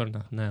programmatiku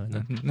parunāt? Nē.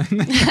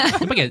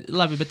 Pagaid,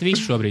 labi, bet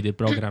viss šobrīd ir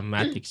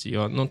programmatiks,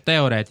 jo,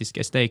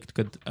 teorētiski es teiktu,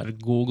 ka ar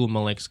Google,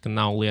 man liekas, ka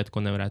nav lieta,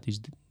 ko nevarētu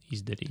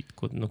izdarīt,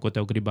 ko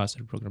tev gribās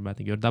ar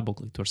programmatiku, jo ar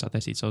DoubleClick tu vari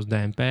sataisīt savus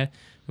DMP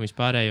un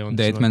vispārējo.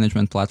 Data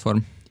management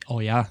platforma.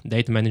 Jā,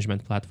 data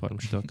management platforma,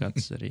 šo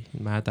kāds arī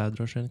mētā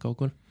droši vien kaut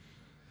kur.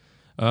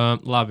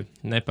 Labi,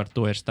 ne par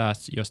to ir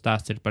stāsts, jo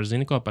stāsts ir par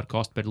par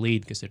cost per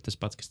lead, kas ir tas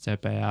pats, kas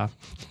CPA.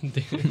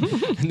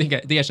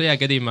 Tikai šajā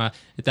gadījumā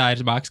tā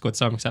ir maksa, ko tu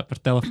samaksā par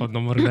telefonu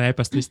numuru un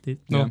e-pastu vistīt.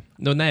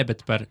 Nē,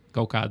 bet par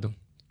kaut kādu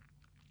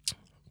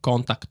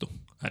kontaktu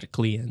ar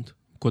klientu,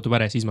 ko tu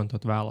varēsi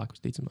izmantot vēlāk,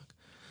 visticamāk.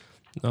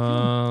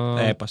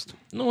 E-pastu.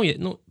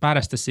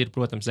 Parasti tas ir,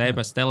 protams,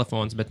 e-pasts,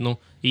 telefons, bet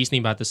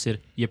īsnībā tas ir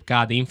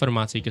jebkāda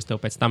informācija, kas tev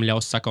pēc tam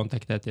ļaus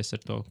sakontaktēties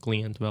ar to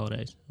klientu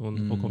vēlreiz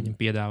un ko viņam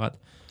piedāvāt.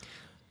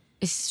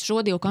 Es šo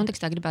divu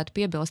kontekstā gribētu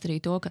piebilst arī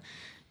to, ka,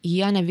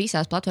 ja ne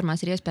visās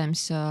platformās ir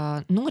iespējams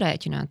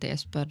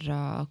norēķināties par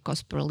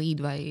cost per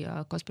lead vai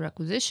cost per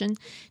acquisition,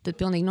 tad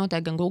pilnīgi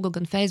noteikti gan Google,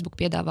 gan Facebook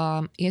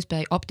piedāvā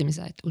iespēju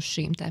optimizēt uz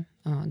šīm te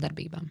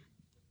darbībām.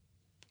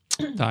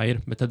 Tā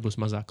ir, bet tad būs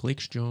mazāk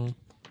klikšķu,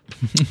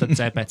 tad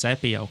CPC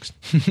pieaugs.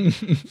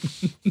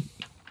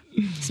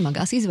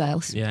 Smagās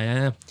izvēles.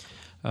 Jā.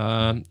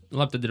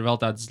 Labi, tad ir vēl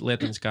tādas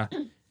lietiņas, kā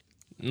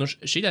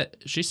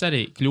šis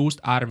arī kļūst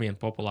arvien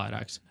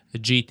populārāks.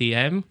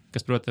 GTM,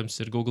 kas, protams,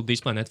 ir Google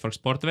Display Network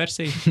sporta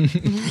versija,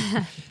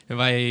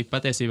 vai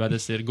patiesībā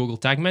tas ir Google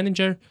Tag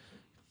Manager,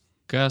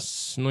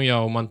 kas,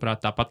 jau,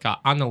 manuprāt, tāpat kā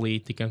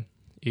analītika,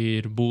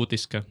 ir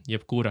būtiska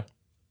jebkura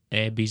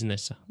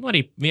e-biznesa.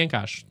 Arī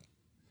vienkārši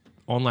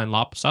online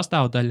lapu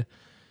sastāvdaļa,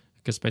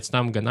 kas pēc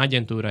tam gan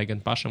aģentūrai,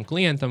 gan pašam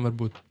klientam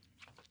varbūt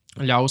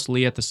ļaus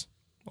lietas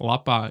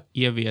lapā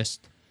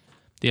ieviest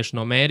tieši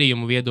no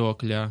mērījumu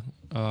viedokļa,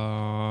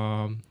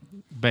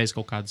 bez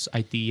kaut kādas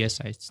IT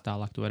iesaistes.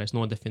 Tālāk tu varēsi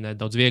nodefinēt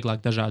daudz vieglāk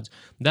dažādas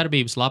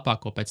darbības lapā,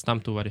 ko pēc tam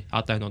tu vari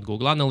attēlot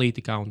Google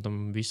analītikā un tam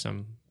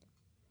visam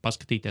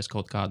paskatīties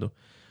kaut kādu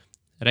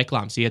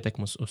reklāmas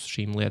ietekmi uz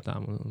šīm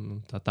lietām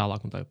un tā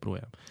tālāk un tā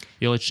joprojām.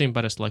 Jo līdz šim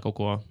parasti, lai kaut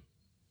ko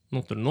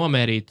tur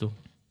nomērītu,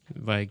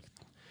 vajag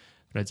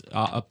Redz,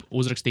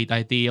 uzrakstīt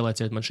IT,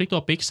 ielieciet man šito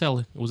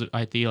pikseli,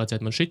 IT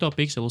ielieciet man šito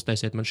pikseli,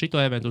 uztaisiet man šito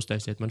eventu,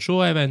 uztaisiet man šo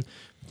eventu.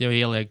 Ja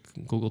ieliek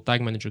Google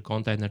Tag Manager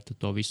konteineru, tad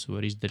to visu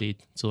var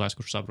izdarīt cilvēks,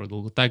 kurš saprot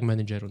Google Tag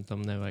Manager, un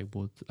tam nevajag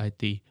būt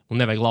IT.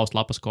 Un nevajag laust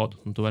lapas kodu.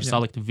 Un tu vari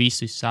salikt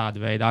visi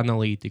sādi veidi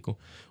analītiku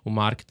un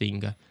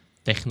mārketinga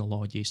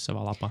tehnoloģijas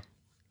savā lapā.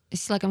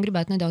 Es laikam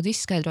gribētu nedaudz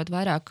izskaidrot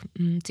vairāk,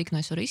 cik no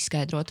es varu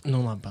izskaidrot. Nu,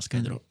 labi,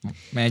 paskaidro.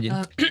 Mēģini.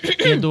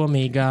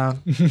 Iedomīgā.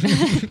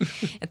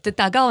 Tad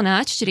tā galvenā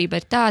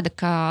atšķirība ir tāda,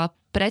 ka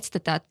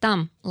pretstatā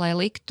tam, lai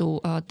liktu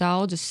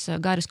daudzas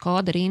garas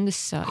koda rindas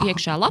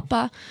iekšā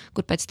lapā,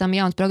 kur pēc tam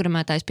jauns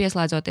programmētājs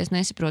pieslēdzoties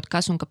nesaprot,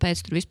 kas un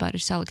kāpēc tur vispār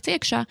ir salikts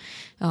iekšā,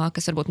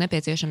 kas varbūt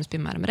nepieciešams,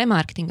 piemēram,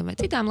 remarketingam vai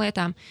citām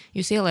lietām.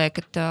 Jūs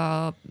ieliekat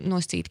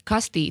nosacīti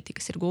kastīti,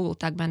 kas ir Google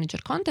Tag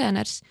Manager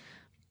konteiners,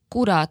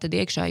 kurā tad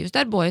iekšā jūs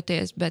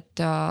darbojaties, bet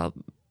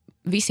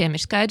visiem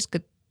ir skaidrs, ka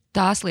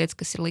tās lietas,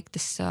 kas ir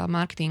liktas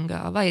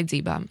mārketinga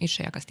vajadzībām, ir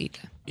šajā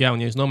kastītē. Jā,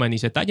 un ja jūs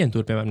nomainīsiet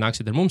aģentūru, piemēram,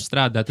 nāksiet ar mums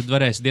strādāt, tad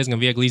varēsiet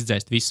diezgan viegli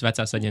izdzēst visas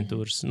vecās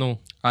aģentūras. Nu,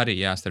 arī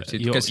starp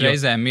citu, kas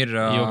reizēm ir.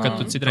 Jo, kad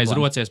tu citreiz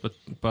rocies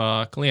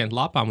pa klientu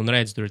lapām un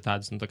redzi, tur ir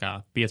tādas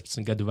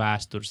 15 gadu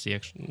vēstures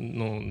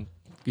iekšā.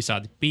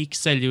 Visādi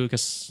pīkseļi,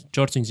 kas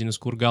čorciņš zina, uz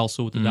kur galu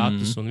sūta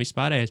datus un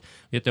vispārējais.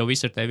 Ja tev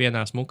viss ir te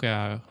vienā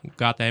smukajā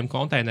GTM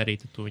konteinerī,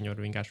 tad tu viņu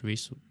var vienkārši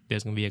visu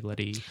diezgan viegli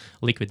arī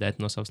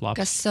likvidēt no savas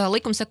lapas. Kas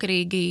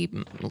likumsakarīgi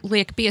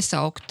liek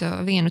piesaukt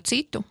vienu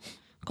citu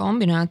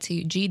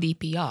kombināciju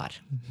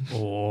GDPR.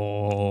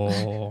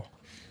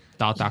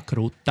 Tā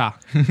krūtā.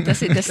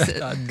 Tas ir tas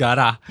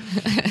garā.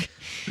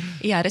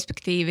 Jā,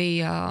 respektīvi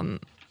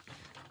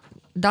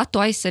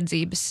datu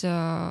aizsardzības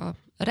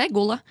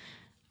regula,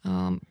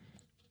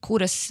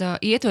 kuras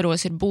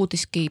ietvaros ir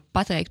būtiski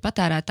pateikt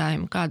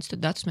patērētājiem, kādus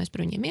datus mēs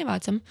par viņiem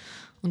ievācam.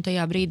 Un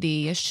tajā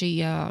brīdī, ja šī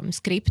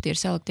skripti ir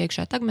salikti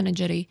iekšā Tag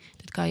Managerī,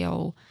 tad, kā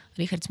jau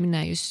Rihards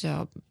minēja, jūs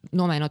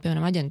nomainot,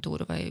 piemēram,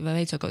 aģentūru vai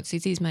veicot kaut kādas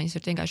citas izmaiņas,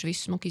 varat vienkārši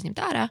visu smuki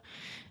izņemt ārā.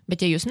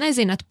 Bet, ja jūs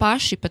nezināt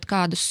paši pat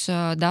kādus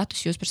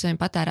datus jūs par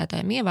saviem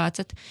patērētājiem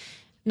ievācat,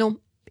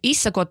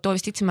 izsakot to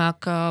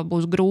visticamāk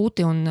būs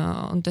grūti un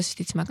tas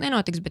visticamāk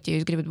nenotiks, bet, ja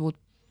jūs gribat būt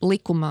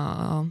likuma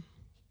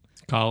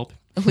kalpi.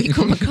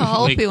 Likuma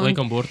kalpi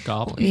likuma burta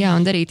kalpi. Jā,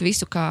 un darīt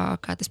visu, kā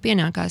tas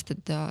pienākās,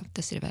 tad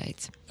tas ir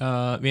veids.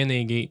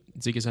 Vienīgi,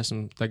 cik es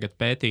esmu tagad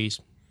pētījis,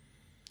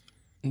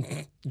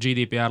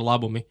 GDPR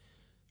labumi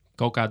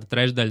kaut kāda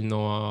trešdaļa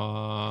no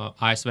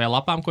ASV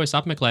lapām, ko es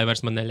apmeklēju,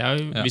 vairs man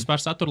neļauj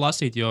vispār saturu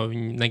lasīt, jo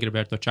viņi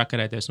negribēja ar to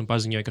čakarēties un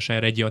paziņoja, ka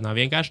šajā reģionā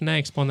vienkārši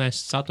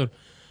neeksponēs saturu.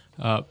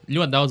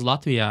 Ļoti daudz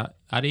Latvijā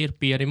arī ir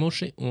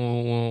pierimuši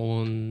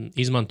un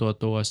izmanto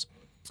tos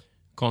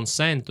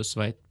konsentus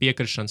vai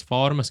piekrišanas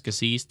formas,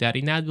 kas īsti arī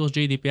neatbilst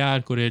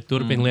GDPR, kur ir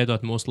turpina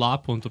lietot mūsu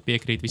lapu un tu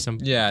piekrīt visam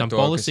tam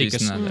policy,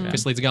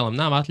 kas līdz galam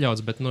nav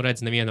atļauts, bet,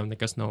 redz, nevienam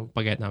nekas nav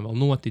pagaidām vēl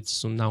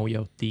noticis un nav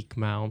jau tik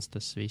melns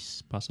tas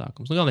viss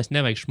pasākums. Galvenais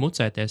nevajag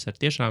šmucēties ar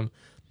tiešām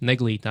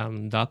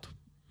neglītām datu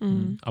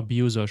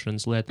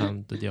abjūzošanas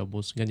lietām, tad jau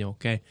būs gan jau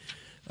ok.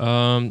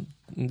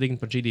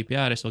 Par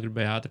GDPR es vēl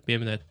gribēju ātri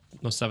pieminēt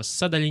no savas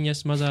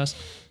sadaļiņas mazās,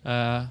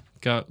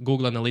 ka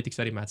Google Analytics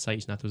arī mēdz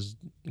saīsināt uz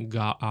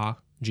GA,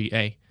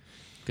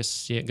 kas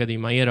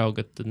gadījumā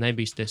ierauga, tad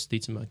nebīsties,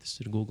 ticamāk, tas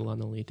ir Google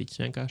Analytics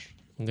vienkārši.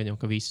 Un gan jau,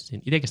 ka visi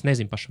zina. Ir tie, kas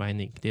nezina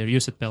pašvainīgi, tie ir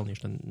jūs esat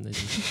pelnījuši, tad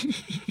nezinu.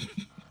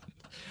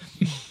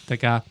 Tā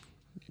kā,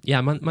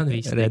 jā, man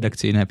visi.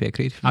 Redakcija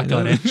nepiekrīt.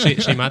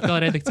 Šīm atkal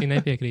redakcija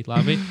nepiekrīt,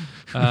 labi.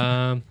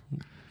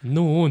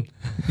 Un...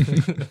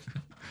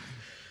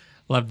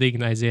 Labi,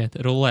 Digna aiziet,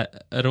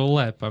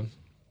 rullē pa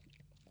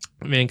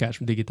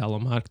vienkārši digitālo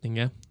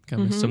mārketingu, kā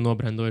mēs esam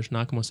nobrendojuši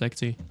nākamo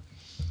sekciju.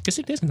 Kas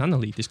ir diezgan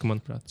analītiski,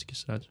 manuprāt, cik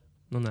es redzu.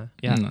 Nē.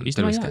 Jā,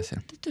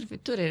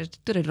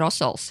 tur ir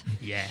Rosols.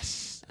 Yes,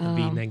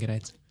 bija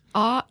negrēts.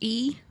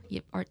 AI,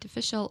 jeb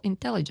Artificial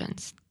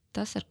Intelligence.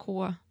 Tas, ar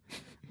ko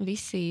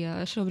visi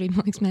šobrīd,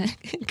 man liekas,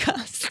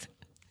 mēģinās.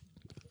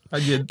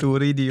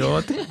 Aģentūra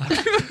idioti.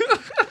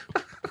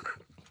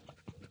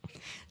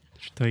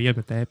 Šo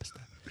iemet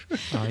ēpastā.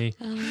 AI.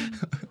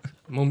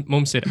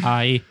 Mums ir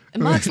AI.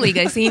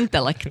 Mākslīgais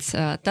intelekts.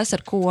 Tas,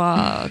 ar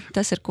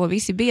ko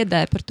visi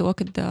biedē par to,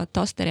 ka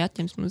tosteri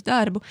atņems mums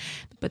darbu,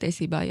 bet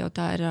patiesībā jau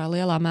tā ir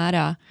lielā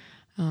mērā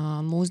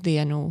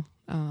mūsdienu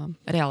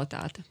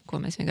realitāte,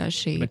 ko mēs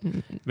vienkārši...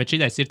 Bet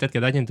šitais ir tad,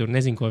 kad aģentūra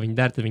nezin, ko viņi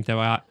dara, tad viņi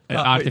tev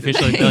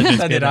Artificial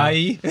Intelligence tad ir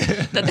AI.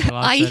 Tad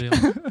AI.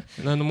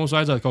 Mums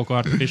vajadzētu kaut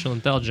ko Artificial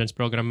Intelligence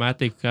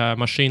programmatika,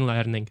 machine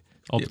learning.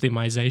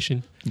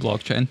 Optimization.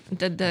 Blockchain.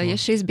 Tad, ja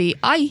šis bija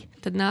AI,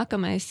 tad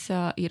nākamais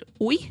ir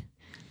UI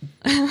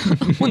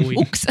un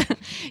UX,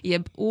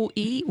 jeb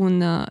UI un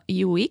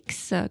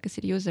UX, kas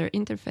ir User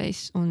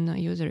Interface un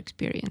User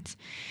Experience.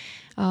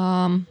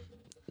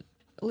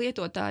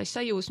 Lietotāju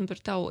sajūsmu par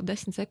tavu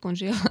 10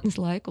 sekundžu ielādes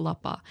laiku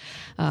lapā.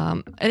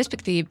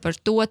 Respektīvi par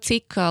to,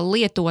 cik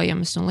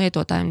lietojamas un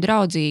lietotājiem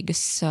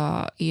draudzīgas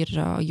ir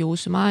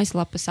jūsu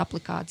mājaslapas,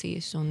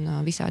 aplikācijas un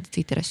visādi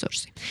citi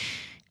resursi.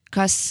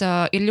 Kas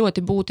ir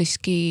ļoti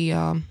būtiski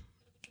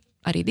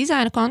arī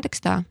dizaina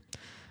kontekstā,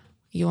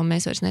 jo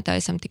mēs vairs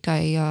netaisam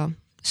tikai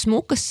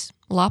smukas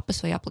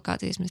lapas vai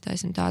aplikācijas, mēs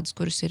taisam tādas,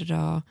 kuras ir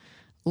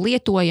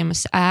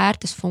lietojamas,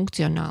 ērtas,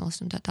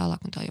 funkcionālas un tā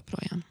tālāk un tā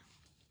joprojām.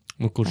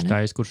 Kurš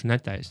taisa, kurš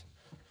netaisa?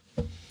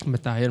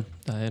 Bet tā ir.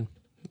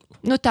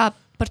 Nu tā,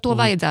 par to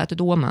vajadzētu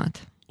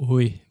domāt.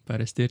 Ui,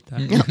 parasti ir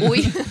tā.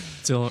 Ui.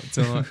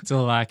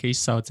 Cilvēka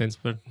izsauciens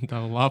par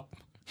tavu lapu.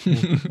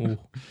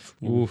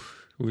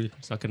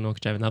 Sakar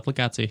nokļāja viena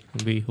aplikācija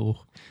un bija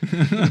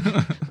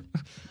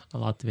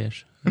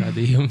latviešu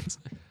radījums.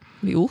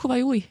 Bija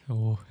vai uj?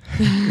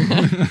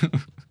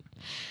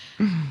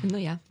 Nu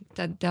jā,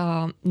 tad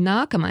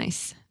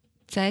nākamais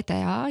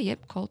CTA, jeb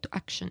Call to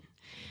Action.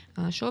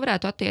 Šo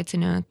varētu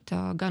attiecināt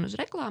gan uz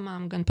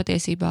reklāmām, gan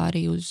patiesībā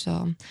arī uz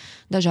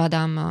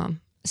dažādām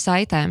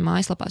saitēm,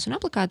 mājaslapās un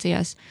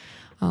aplikācijās.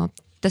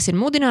 Tas ir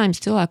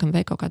mudinājums cilvēkam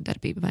veikt kaut kādu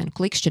darbību, vai nu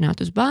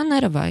klikšķināt uz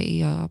bannera, vai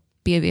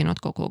pievienot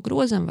kaut ko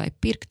grozam, vai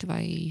pirkt,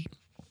 vai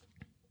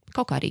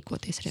kaut kā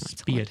rīkoties.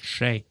 Spied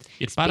šeit.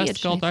 Ir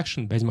parasts call to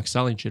action, bezmaksas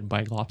saliņš ir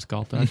baigi labs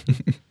call to action.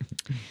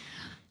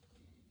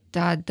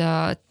 Tad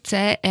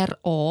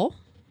CRO,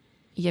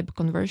 jeb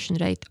Conversion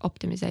Rate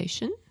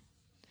Optimization.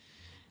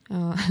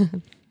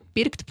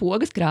 Pirkt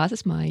pogas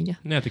krāsas maiņa.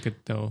 Nē, tikai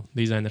tev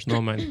dizainers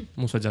nomaina.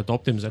 Mums vajadzētu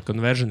optimizēt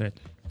conversion rate.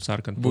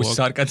 Sarkanu Būs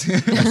sarkans.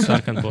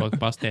 Sarkanu pogu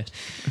pasties.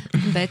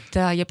 Bet,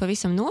 ja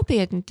pavisam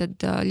nopietni,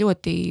 tad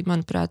ļoti,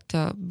 manuprāt,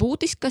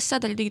 būtiska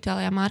sadaļa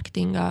digitālajā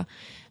mārketingā,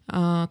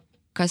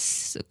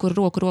 kur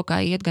roku rokā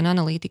iet gan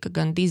analītika,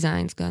 gan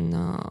dizains, gan...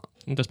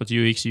 Tas pats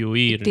UX,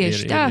 UI ir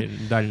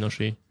daļa no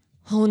šī.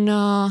 Un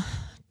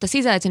tas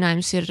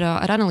izaicinājums ir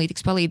ar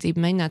analītikas palīdzību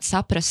mēģināt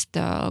saprast,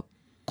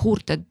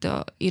 kur tad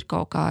ir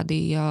kaut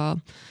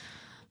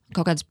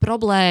kādas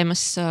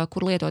problēmas,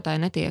 kur lietotāji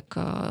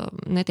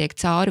netiek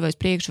cauri vai uz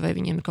priekšu, vai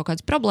viņiem ir kaut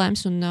kādas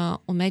problēmas, un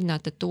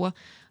mēģināt tad to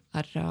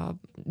ar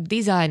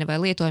dizaina vai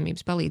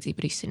lietojamības palīdzību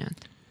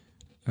risināt.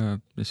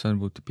 Es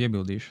varbūt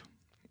piebildīšu.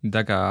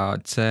 Tā kā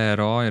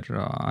CRO ir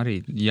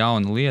arī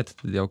jauna lieta,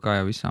 tad jau kā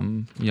jau visām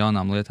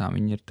jaunām lietām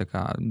viņi ir tā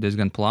kā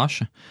diezgan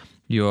plaša.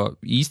 Jo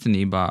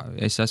īstenībā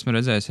es esmu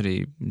redzējis arī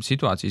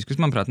situācijas, kas,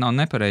 manuprāt, nav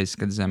nepareizas,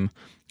 kad zem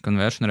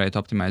conversion rate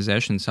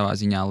optimization savā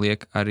ziņā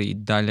liek arī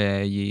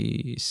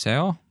daļēji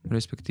SEO,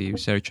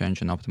 respektīvi Search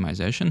Engine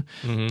Optimization,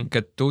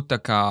 kad tu tā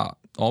kā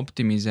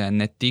optimizē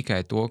ne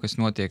tikai to, kas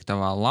notiek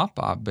tavā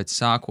lapā, bet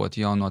sākot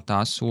jau no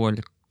tā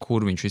soļa,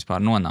 kur viņš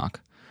vispār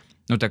nonāk.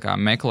 Nu, tā kā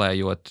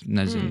meklējot,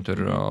 nezinu, tur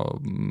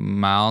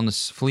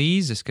melnas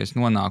flīzes, kas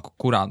nonāk,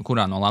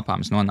 kurā no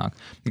lapām es nonāku.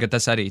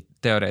 Tas arī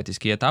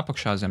teorētiski iet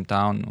apakšā zem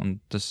tā, un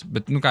tas,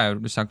 bet, nu, kā jau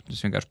es saku,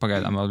 tas vienkārši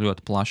pagaidām vēl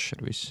ļoti plašs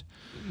ir viss.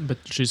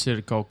 Bet šis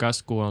ir kaut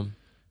kas, ko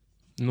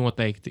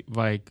noteikti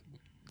vajag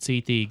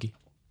cītīgi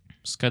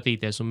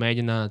skatīties un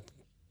mēģināt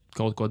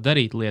kaut ko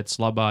darīt lietas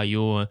labā,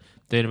 jo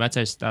te ir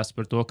vecais stāsts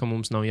par to, ka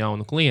mums nav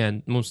jaunu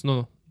klientu. Mums,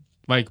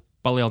 vajag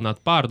palielināt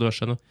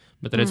pārdošanu,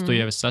 bet redz, tu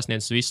jau esi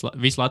sasniedzis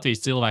visu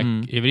Latvijas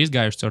cilvēku, jau ir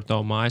izgājuši caur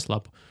tavu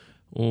mājaslapu,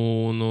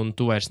 un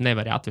tu vairs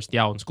nevari atvest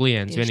jaunus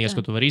klientus. Vienīgais,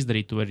 ko tu vari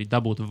izdarīt, tu vari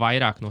dabūt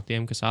vairāk no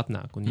tiem, kas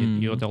atnāk. Un,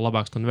 jo tev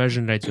labāks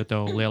conversion rates, jo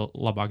tev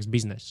labāks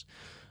bizness.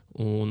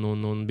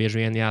 Un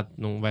bieži vien,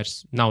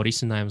 vairs nav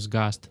risinājums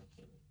gāzt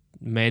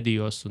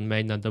medijos un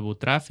mēģināt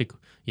dabūt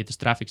trafiku, ja tas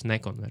trafiks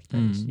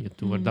nekonvertēs. Ja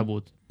tu vari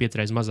dabūt 5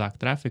 reizes mazāk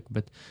trafiku,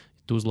 bet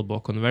tu uzlabo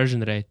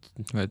conversion rate.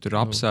 Vai tur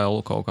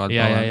upsell kaut kādu.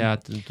 Jā,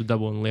 tu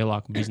dabūni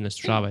lielāku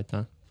biznesu šā vai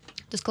tā.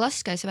 Tas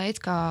klasiskais veids,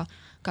 kā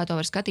to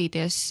var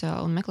skatīties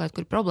un meklēt,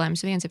 kur ir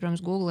problēmas. Viens ir,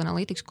 protams, Google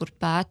Analytics, kur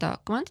pēta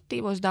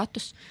kvantitīvos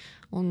datus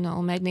un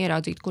mēģina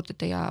ieraudzīt, kur tad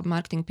tajā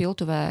mārketinga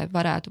piltuvē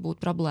varētu būt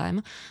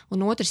problēma.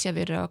 Un otrs jau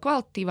ir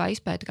kvalitatīvā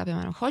izpēta, kā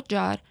piemēram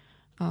Hotjar,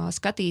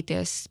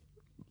 skatīties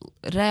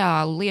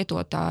reālu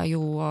lietotāju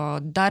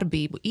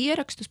darbību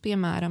ierakstus,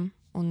 piemēram,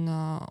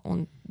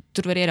 un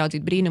tur var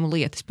ieraudzīt brīnumu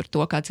lietas par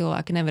to, kā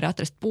cilvēki nevar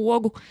atrast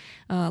pogu,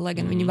 lai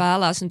gan viņi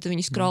vēlās, un tad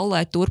viņi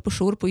scrollē turpu,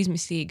 šurpu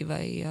izmisīgi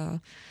vai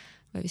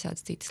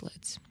visādas citas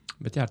lietas.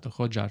 Bet jā, ar to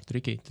Hotjar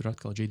triki, tur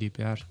atkal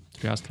GDPR,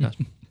 tur jāskatās.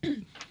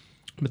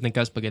 Bet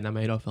nekas pagaidām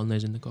Eiropā vēl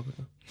nezinu neko par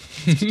to.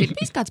 Ir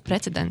bijis kāds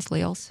precedents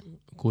liels?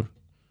 Kur?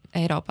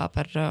 Eiropā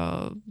par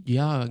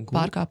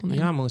pārkāpumiem.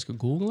 Jā, man liekas, ka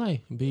Google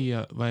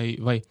bija,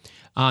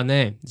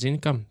 zini,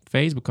 kam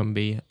Facebookam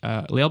bija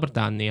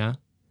Lielbritānijā,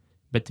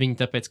 bet viņi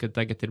tāpēc, ka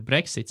tagad ir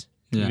Brexits,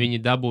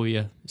 viņi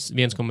dabūja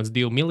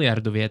 1,2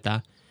 miljardu vietā,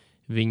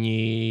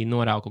 viņi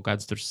norauga kaut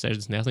kādus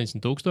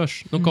 60-80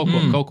 tūkstoši.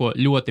 Kaut ko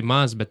ļoti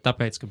maz, bet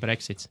tāpēc, ka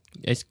Brexits.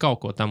 Es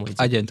kaut ko tam līdzi.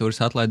 Aģentūras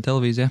atlaida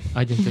televīzijā.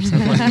 Aģentūras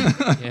atlaida.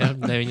 Jā,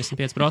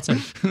 95%.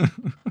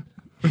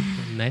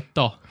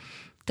 Neto.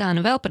 Tā,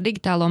 vēl par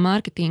digitālo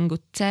mārketingu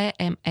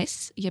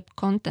CMS, jeb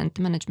Content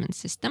Management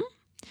System.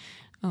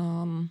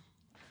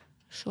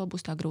 Šo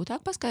būs tā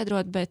grūtāk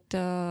paskaidrot, bet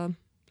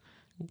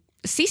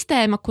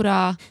sistēma,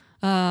 kurā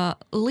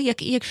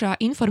liek iekšā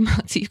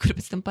informāciju, kur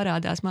pēc tam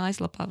parādās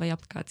mājaslapā vai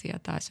aplikācijā,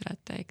 tā es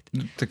varētu teikt.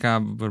 Tā kā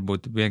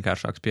varbūt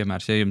vienkāršāks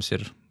piemērs, ja jums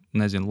ir,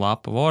 nezinu,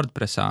 lapa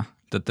WordPressā,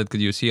 tad,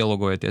 kad jūs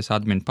ielogojaties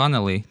admin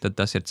panelī, tad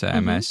tas ir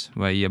CMS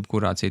vai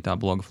jebkurā citā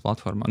bloga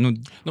platformā.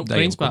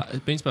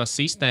 Principā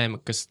sistēma,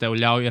 kas tev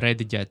ļauj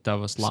rediģēt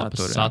tavas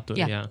lapas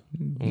saturu. Jā.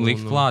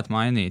 Likt klāt,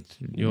 mainīt.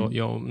 Jo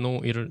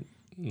ir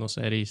no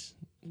sērijas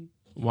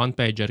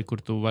one-pageri, kur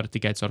tu vari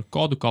tikai caur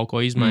kodu kaut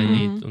ko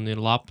izmainīt, un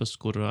ir lapas,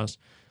 kurās,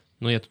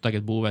 ja tu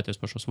tagad būvēties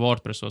par šos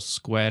WordPressos,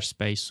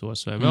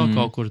 Squarespaceos vai vēl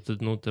kaut kur,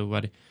 tad, tev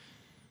vari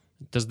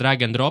tas drag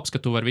and drops, ka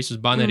tu vari visus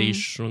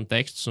banerīšus un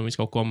tekstus un visu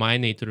kaut ko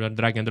mainīt tur ar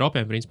drag and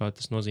dropiem, principā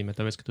tas nozīmē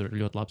tāpēc, ka tur ir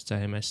ļoti labs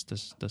CMS,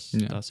 tā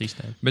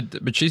sistēma.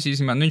 Bet šis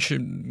īstenībā, viņš,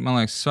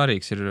 man liekas,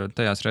 svarīgs ir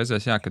tajās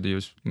reizēs, kad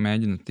jūs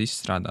mēģināt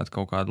izstrādāt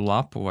kaut kādu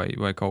lapu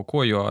vai kaut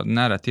ko, jo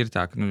nereti ir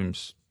tā, ka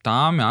jums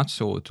tāmi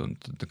atsūta, un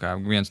tā kā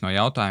viens no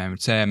jautājumiem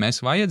ir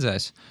CMS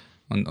vajadzēs,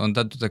 un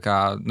tad,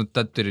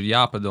 tad ir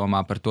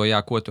jāpadomā par to,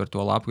 ko tu ar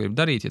to lapu gribi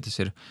darīt. Ja tas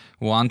ir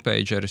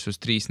one-pageris uz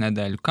 3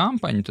 nedēļu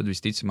kampaņu, tad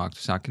visticamāk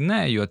tu sāki nē,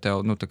 jo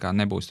tev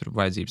nebūs tur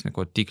vajadzības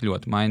neko tik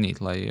ļoti mainīt,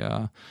 lai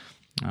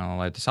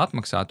tas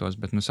atmaksātos,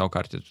 bet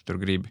savukārt, ja tu tur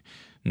gribi,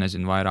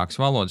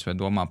 vairākas valodas vai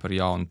domā par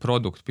jaunu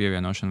produktu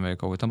pievienošanu vai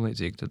kaut ko tam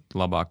līdzīgi, tad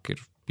labāk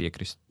ir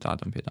piekrist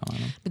tādam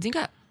piedāvājumam. Bet, zin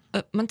kā,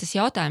 man tas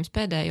jautājums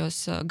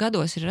pēdējos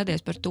gados ir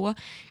radies par to,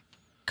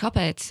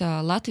 kāpēc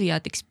Latvijā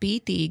tik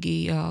spītīgi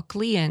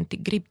klienti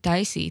grib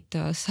taisīt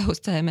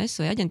savus CMS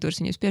vai aģentūras,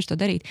 viņiem spiež to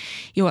darīt.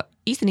 Jo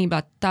īstenībā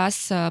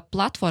tās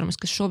platformas,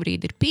 kas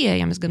šobrīd ir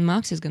pieejamas gan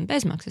maksas, gan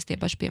bezmaksas, tie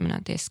paši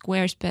pieminēties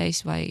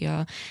Squarespace vai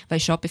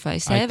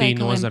Shopify e-veikaliem.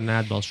 IT nozara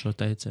neatbalsta šo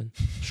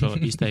teicienu, šo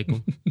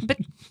izteikumu.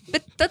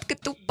 bet tad,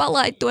 kad tu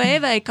palaidi to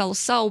e-veikalu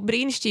savu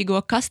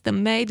brīnišķīgo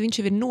custom made,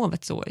 viņš jau ir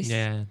novecojis.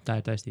 Jā, tā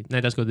ir taisnība.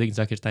 Nē, tas, ko Digits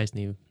saka, ir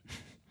taisnība.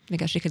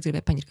 Vienkārši Rihards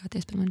gribēja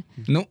paņirkāties par mani.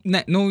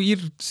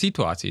 Ir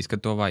situācijas,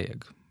 kad to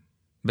vajag.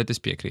 Bet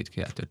es piekrītu,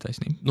 ka tur ir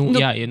taisnība.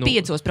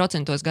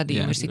 5%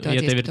 gadījumu ir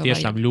situācijas, ja tev ir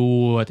tiešām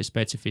ļoti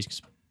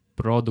specifisks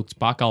produkts,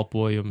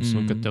 pakalpojums,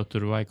 un kad tev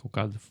tur vajag kaut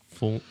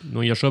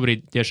kādu jo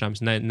šobrīd tiešām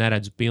es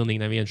neredzu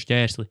pilnīgi nevienu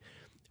šķērsli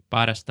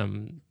parastam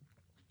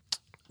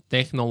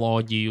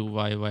tehnoloģiju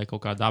vai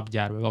kaut kādu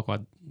apģērbu vai vēl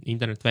kādu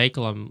internetu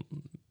veikalam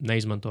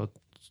neizmantot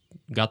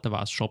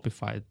gatavās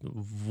Shopify,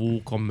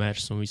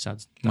 WooCommerce un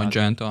visāds tāds.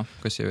 Magento,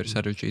 kas jau ir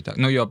sarežģītāk.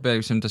 Jo,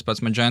 piemēram, tas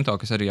pats Magento,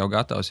 kas arī jau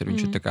gatavs ir,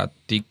 viņš ir tā kā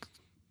tik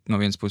no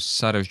vienas puses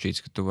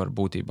sarežģīts, ka tu vari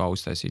būtībā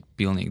uztaisīt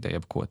pilnīgi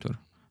jebko tur.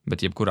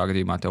 Bet jebkurā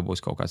gadījumā tev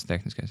būs kaut kāds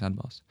tehniskais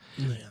atbalsts.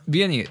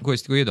 Vienīgi, ko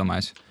es tikko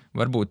iedomājos,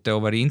 varbūt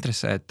tev var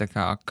interesēt tā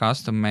kā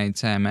custom made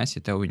CMS,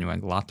 ja tev viņu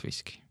vajag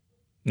latviski.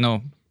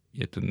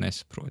 Ja tu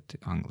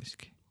nesaproti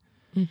angliski.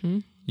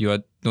 Jo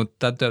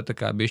tad tev tā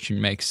kā bišķiņ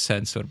makes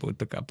sense varbūt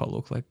tā kā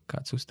palūk, lai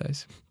kāds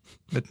uztais.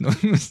 Bet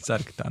es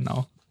ceru, ka tā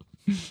nav.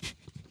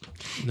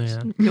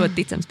 Ļoti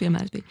ticams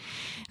piemērs bija.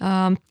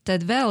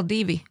 Tad vēl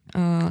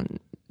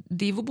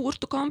divu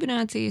burtu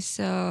kombinācijas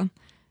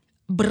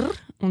brr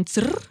un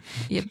crr.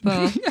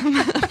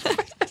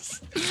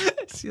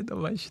 Es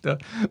iedomāju šo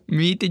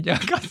mītiņā,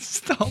 kāds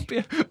stāv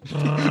pie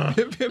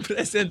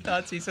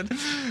prezentācijas. Un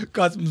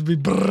kāds mums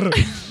bija brr.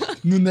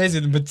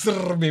 Nezinu, bet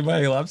crr bija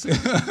baigi labs.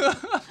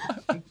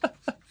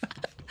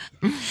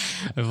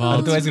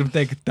 Ar to es gribu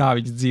teikt, ka tā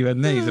viņas dzīvē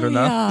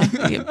neizrunā.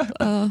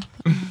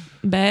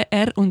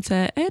 BR un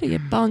CR,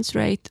 bounce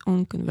rate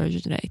un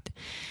conversion rate.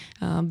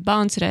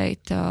 Bounce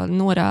rate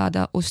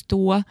norāda uz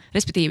to,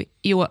 respektīvi,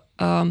 jo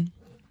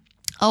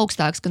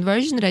augstāks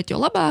conversion rate, jo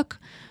labāk,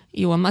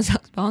 jo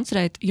mazāks bounce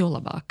rate, jo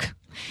labāk.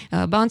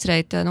 Bounce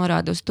rate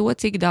norāda uz to,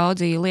 cik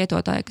daudzi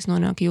lietotāji, kas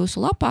nonāk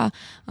jūsu lapā,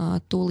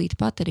 tūlīt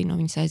pat arī no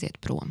viņas aiziet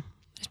prom.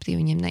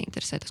 Respektīvi, viņiem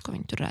neinteresē tas, ko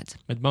viņi tur redz.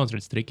 Bet bounce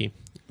rate tricky.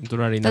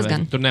 Tur arī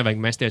nevajag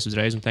mesties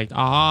uzreiz un teikt,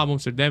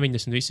 mums ir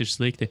 90, viss ir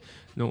slikti.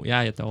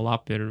 Ja tev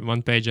lapa ir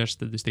one-pagers,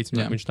 tad es ticu,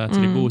 viņš tāds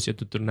arī būs, ja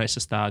tu tur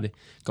nesastādi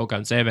kaut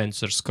kādus eventus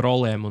ar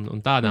scrolliem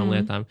un tādām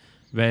lietām.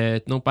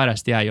 Bet,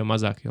 parasti jo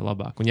mazāk, jo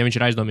labāk. Un ja viņš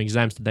ir aizdomīgs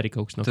zems, tad arī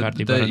kaut kas no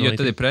kārtībā. Jo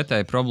tad ir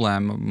pretēji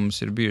problēma. Mums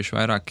ir bijuši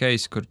vairāk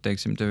case, kur,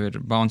 teiksim, tev ir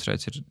bounce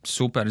rates ir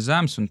super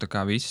zems un tā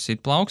kā visi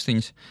sit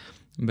plaukstiņas.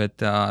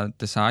 Bet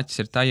tas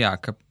āķis ir tajā,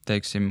 ka,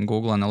 teiksim,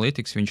 Google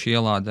Analytics viņš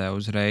ielādē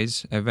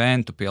uzreiz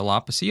eventu pie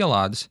lapas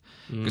ielādes,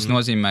 kas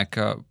nozīmē,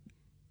 ka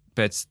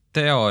pēc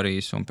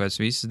teorijas un pēc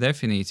visas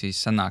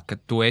definīcijas sanāk, ka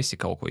tu esi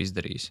kaut ko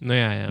izdarījis.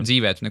 Jā.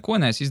 Dzīvē tu neko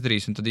neesi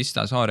izdarījis, un tad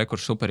izstās,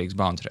 kur superīgs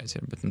bounce rates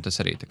ir, bet tas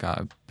arī tā kā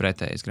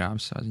pretējais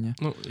grāmas savā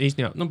ziņā.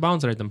 Īstenībā,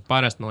 bounce rateam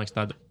parasti, man liekas,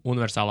 tāda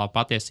universālā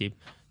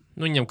patiesība.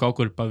 Viņam kaut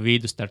kur pa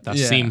vidu starp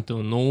 100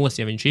 un 0,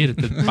 ja viņš ir,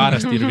 tad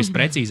parasti ir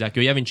visprecīzāk.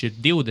 Jo ja viņš ir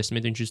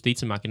 20, viņš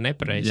visticamāk ir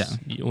nepareizs.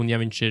 Un ja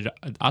viņš ir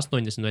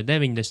 80 vai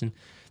 90,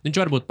 viņš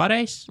var būt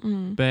pareizs,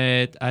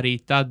 bet arī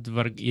tad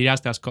ir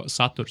jāstāsta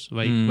saturs,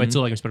 vai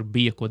cilvēkiem par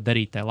bija ko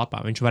darīt tajā lapā.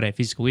 Viņš varēja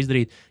fiziski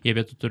izdarīt, ja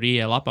tu tur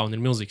ieej lapā un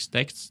ir milzīgs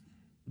teksts,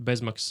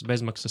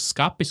 bezmaksas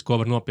skapis,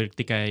 ko var nopirkt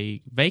tikai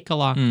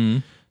veikalā.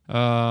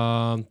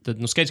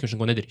 Tad skaidrs, ka viņš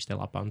neko nedarīs tajā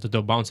lapā. Un tad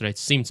tev bounce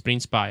rates 100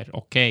 principā ir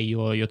ok,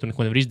 jo tu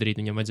neko nevar izdarīt.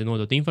 Viņam vajadzēja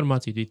nodot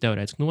informāciju, tu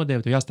teorētiski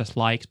nodevi, tu jāstāsta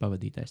laiks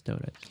pavadītais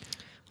teorētiski.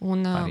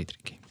 Un, arī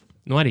triki.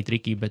 arī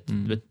trikīgi, bet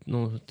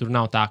tur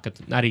nav tā, ka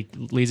arī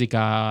līdzīgi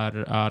kā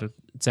ar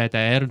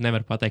CTR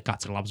nevar pateikt,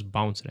 kāds ir labs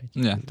bounce rate.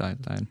 Jā, tā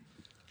ir.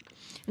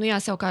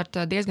 Savukārt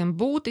diezgan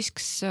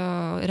būtisks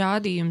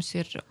rādījums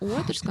ir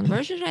otrs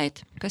conversion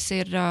rate, kas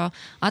ir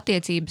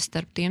attiecības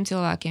starp tiem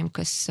cilvēkiem,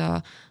 kas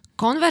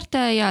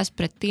konvertējās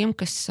pret tiem,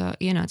 kas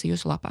ienāca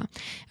jūsu lapā.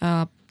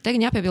 Te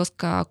gan jāpiebilst,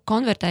 ka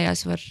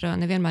konvertējās var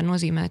nevienmēr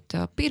nozīmēt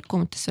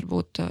pirkumu, tas var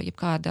būt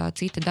jebkāda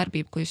cita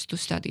darbība, ko jūs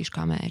uzstādījuši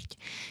kā mērķi.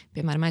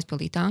 Piemēram,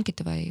 aizpildīt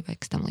anketa vai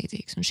kas tam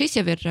līdzīgs. Un šis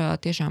jau ir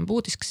tiešām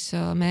būtisks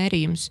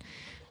mērījums,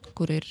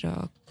 kur ir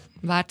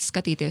vērts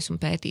skatīties un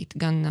pētīt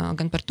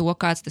gan par to,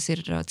 kāds tas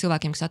ir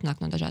cilvēkiem, kas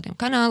atnāk no dažādiem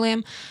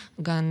kanāliem,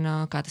 gan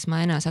kā tas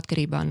mainās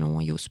atkarībā no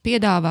jūsu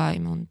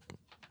piedāvājuma.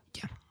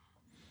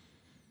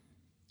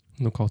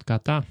 Kaut kā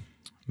tā.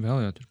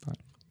 Vēl jau tur pār.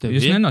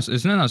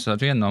 Es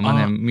nenosaucu vienu no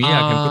maniem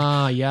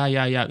mīļākajiem.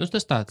 Jā.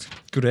 Tas tāds.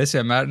 Kur es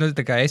vienmēr,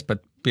 es pat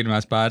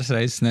pirmās pāris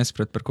reizes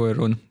nesapratu, par ko ir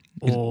runa.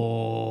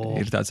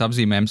 Ir tāds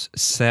apzīmējums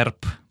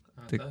SERP.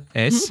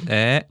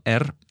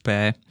 SERP,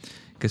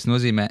 kas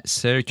nozīmē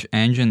Search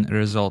Engine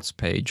Results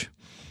Page.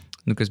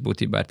 Kas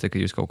būtībā ir tā, ka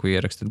jūs kaut ko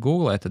ierakstat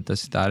Google, tad tas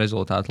ir tā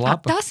rezultāta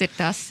lapa. Tas ir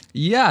tas.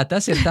 Jā,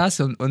 tas ir tas,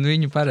 un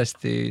viņu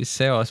parasti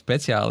SEO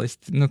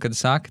speciālisti, kad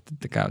saka,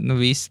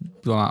 visi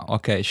domā,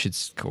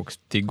 šis kaut kas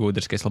tik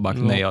gudrs, ka es labāk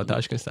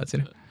nejautāšu, kas tāds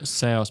ir.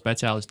 SEO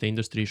speciālisti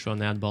industrija šo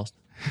neatbalsta.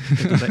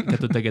 Kad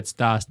tu tagad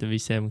stāsti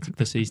visiem, cik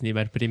tas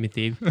īstenībā ir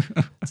primitīvi.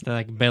 Tas tā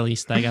kā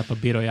Belijas staigā pa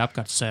biroju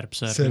apkārt, serp.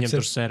 Viņam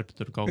tur serp,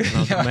 tur kaut kas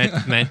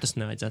nav. Metas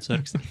nevajadzētu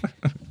sarakstīt.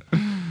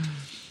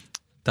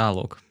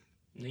 Tālūk.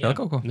 Vēl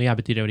kaut ko? Jā,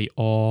 bet ir arī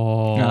O.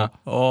 Jā,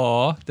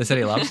 O, tas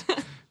arī labs.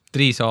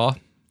 3 O,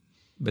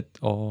 bet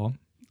O,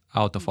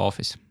 out of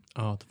office.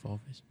 Out of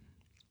office.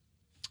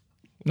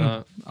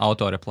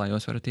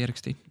 Autoreplājos varat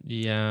ierakstīt.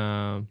 Jā,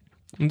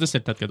 tas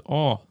ir tad, kad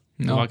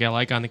tuvākajā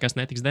laikā nekas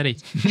netiks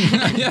darīts.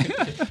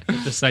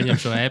 Tas saņem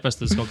šo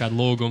e-pastu uz kaut kādu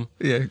lūgumu.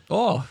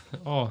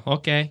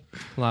 Ok,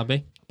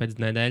 labi, pēc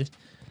nedēļas.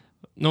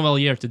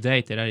 Vēl year to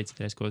date ir arī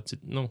citreiz,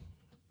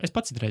 es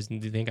pats citreiz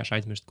vienkārši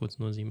aizmirstu, ko tas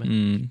nozīmē.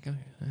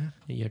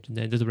 Year to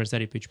date. Tas turpēc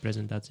arī pitch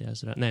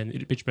prezentācijās.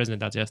 Pitch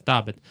prezentācijās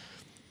tā, bet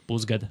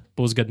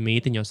pusgada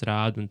mītiņos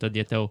rāda, un tad,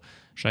 ja tev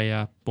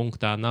šajā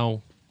punktā nav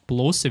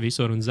plusi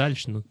visur un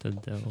zaļš, tad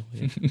tev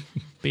ir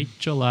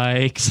pitču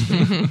laiks.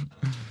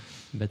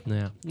 Bet,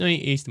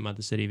 īstenībā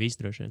tas arī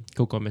viss droši vien.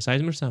 Kaut ko mēs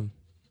aizmirsām,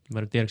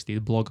 varat ierakstīt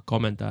bloga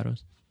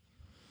komentāros.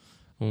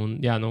 Un,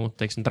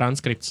 teiksim,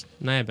 transkripts,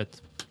 bet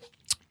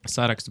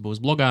saraksts būs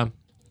blogā.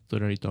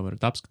 Tur arī to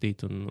varat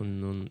apskatīt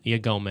un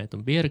iegaumēt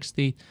un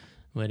pierakstīt,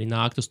 vai arī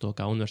nākt uz to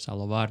kā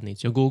universālo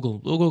vārnīcu. Jo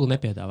Google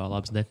nepiedāvā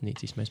labas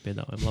definīcijas, mēs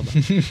piedāvājam labāk.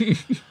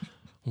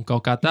 Un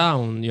kaut kā tā,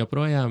 un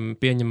joprojām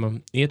pieņemam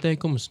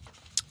ieteikumus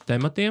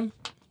tematiem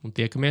un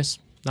tiekamies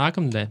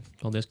nākamnedēļ.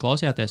 Paldies,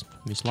 klausījāties.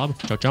 Visu labu.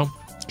 Čau.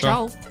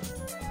 Čau.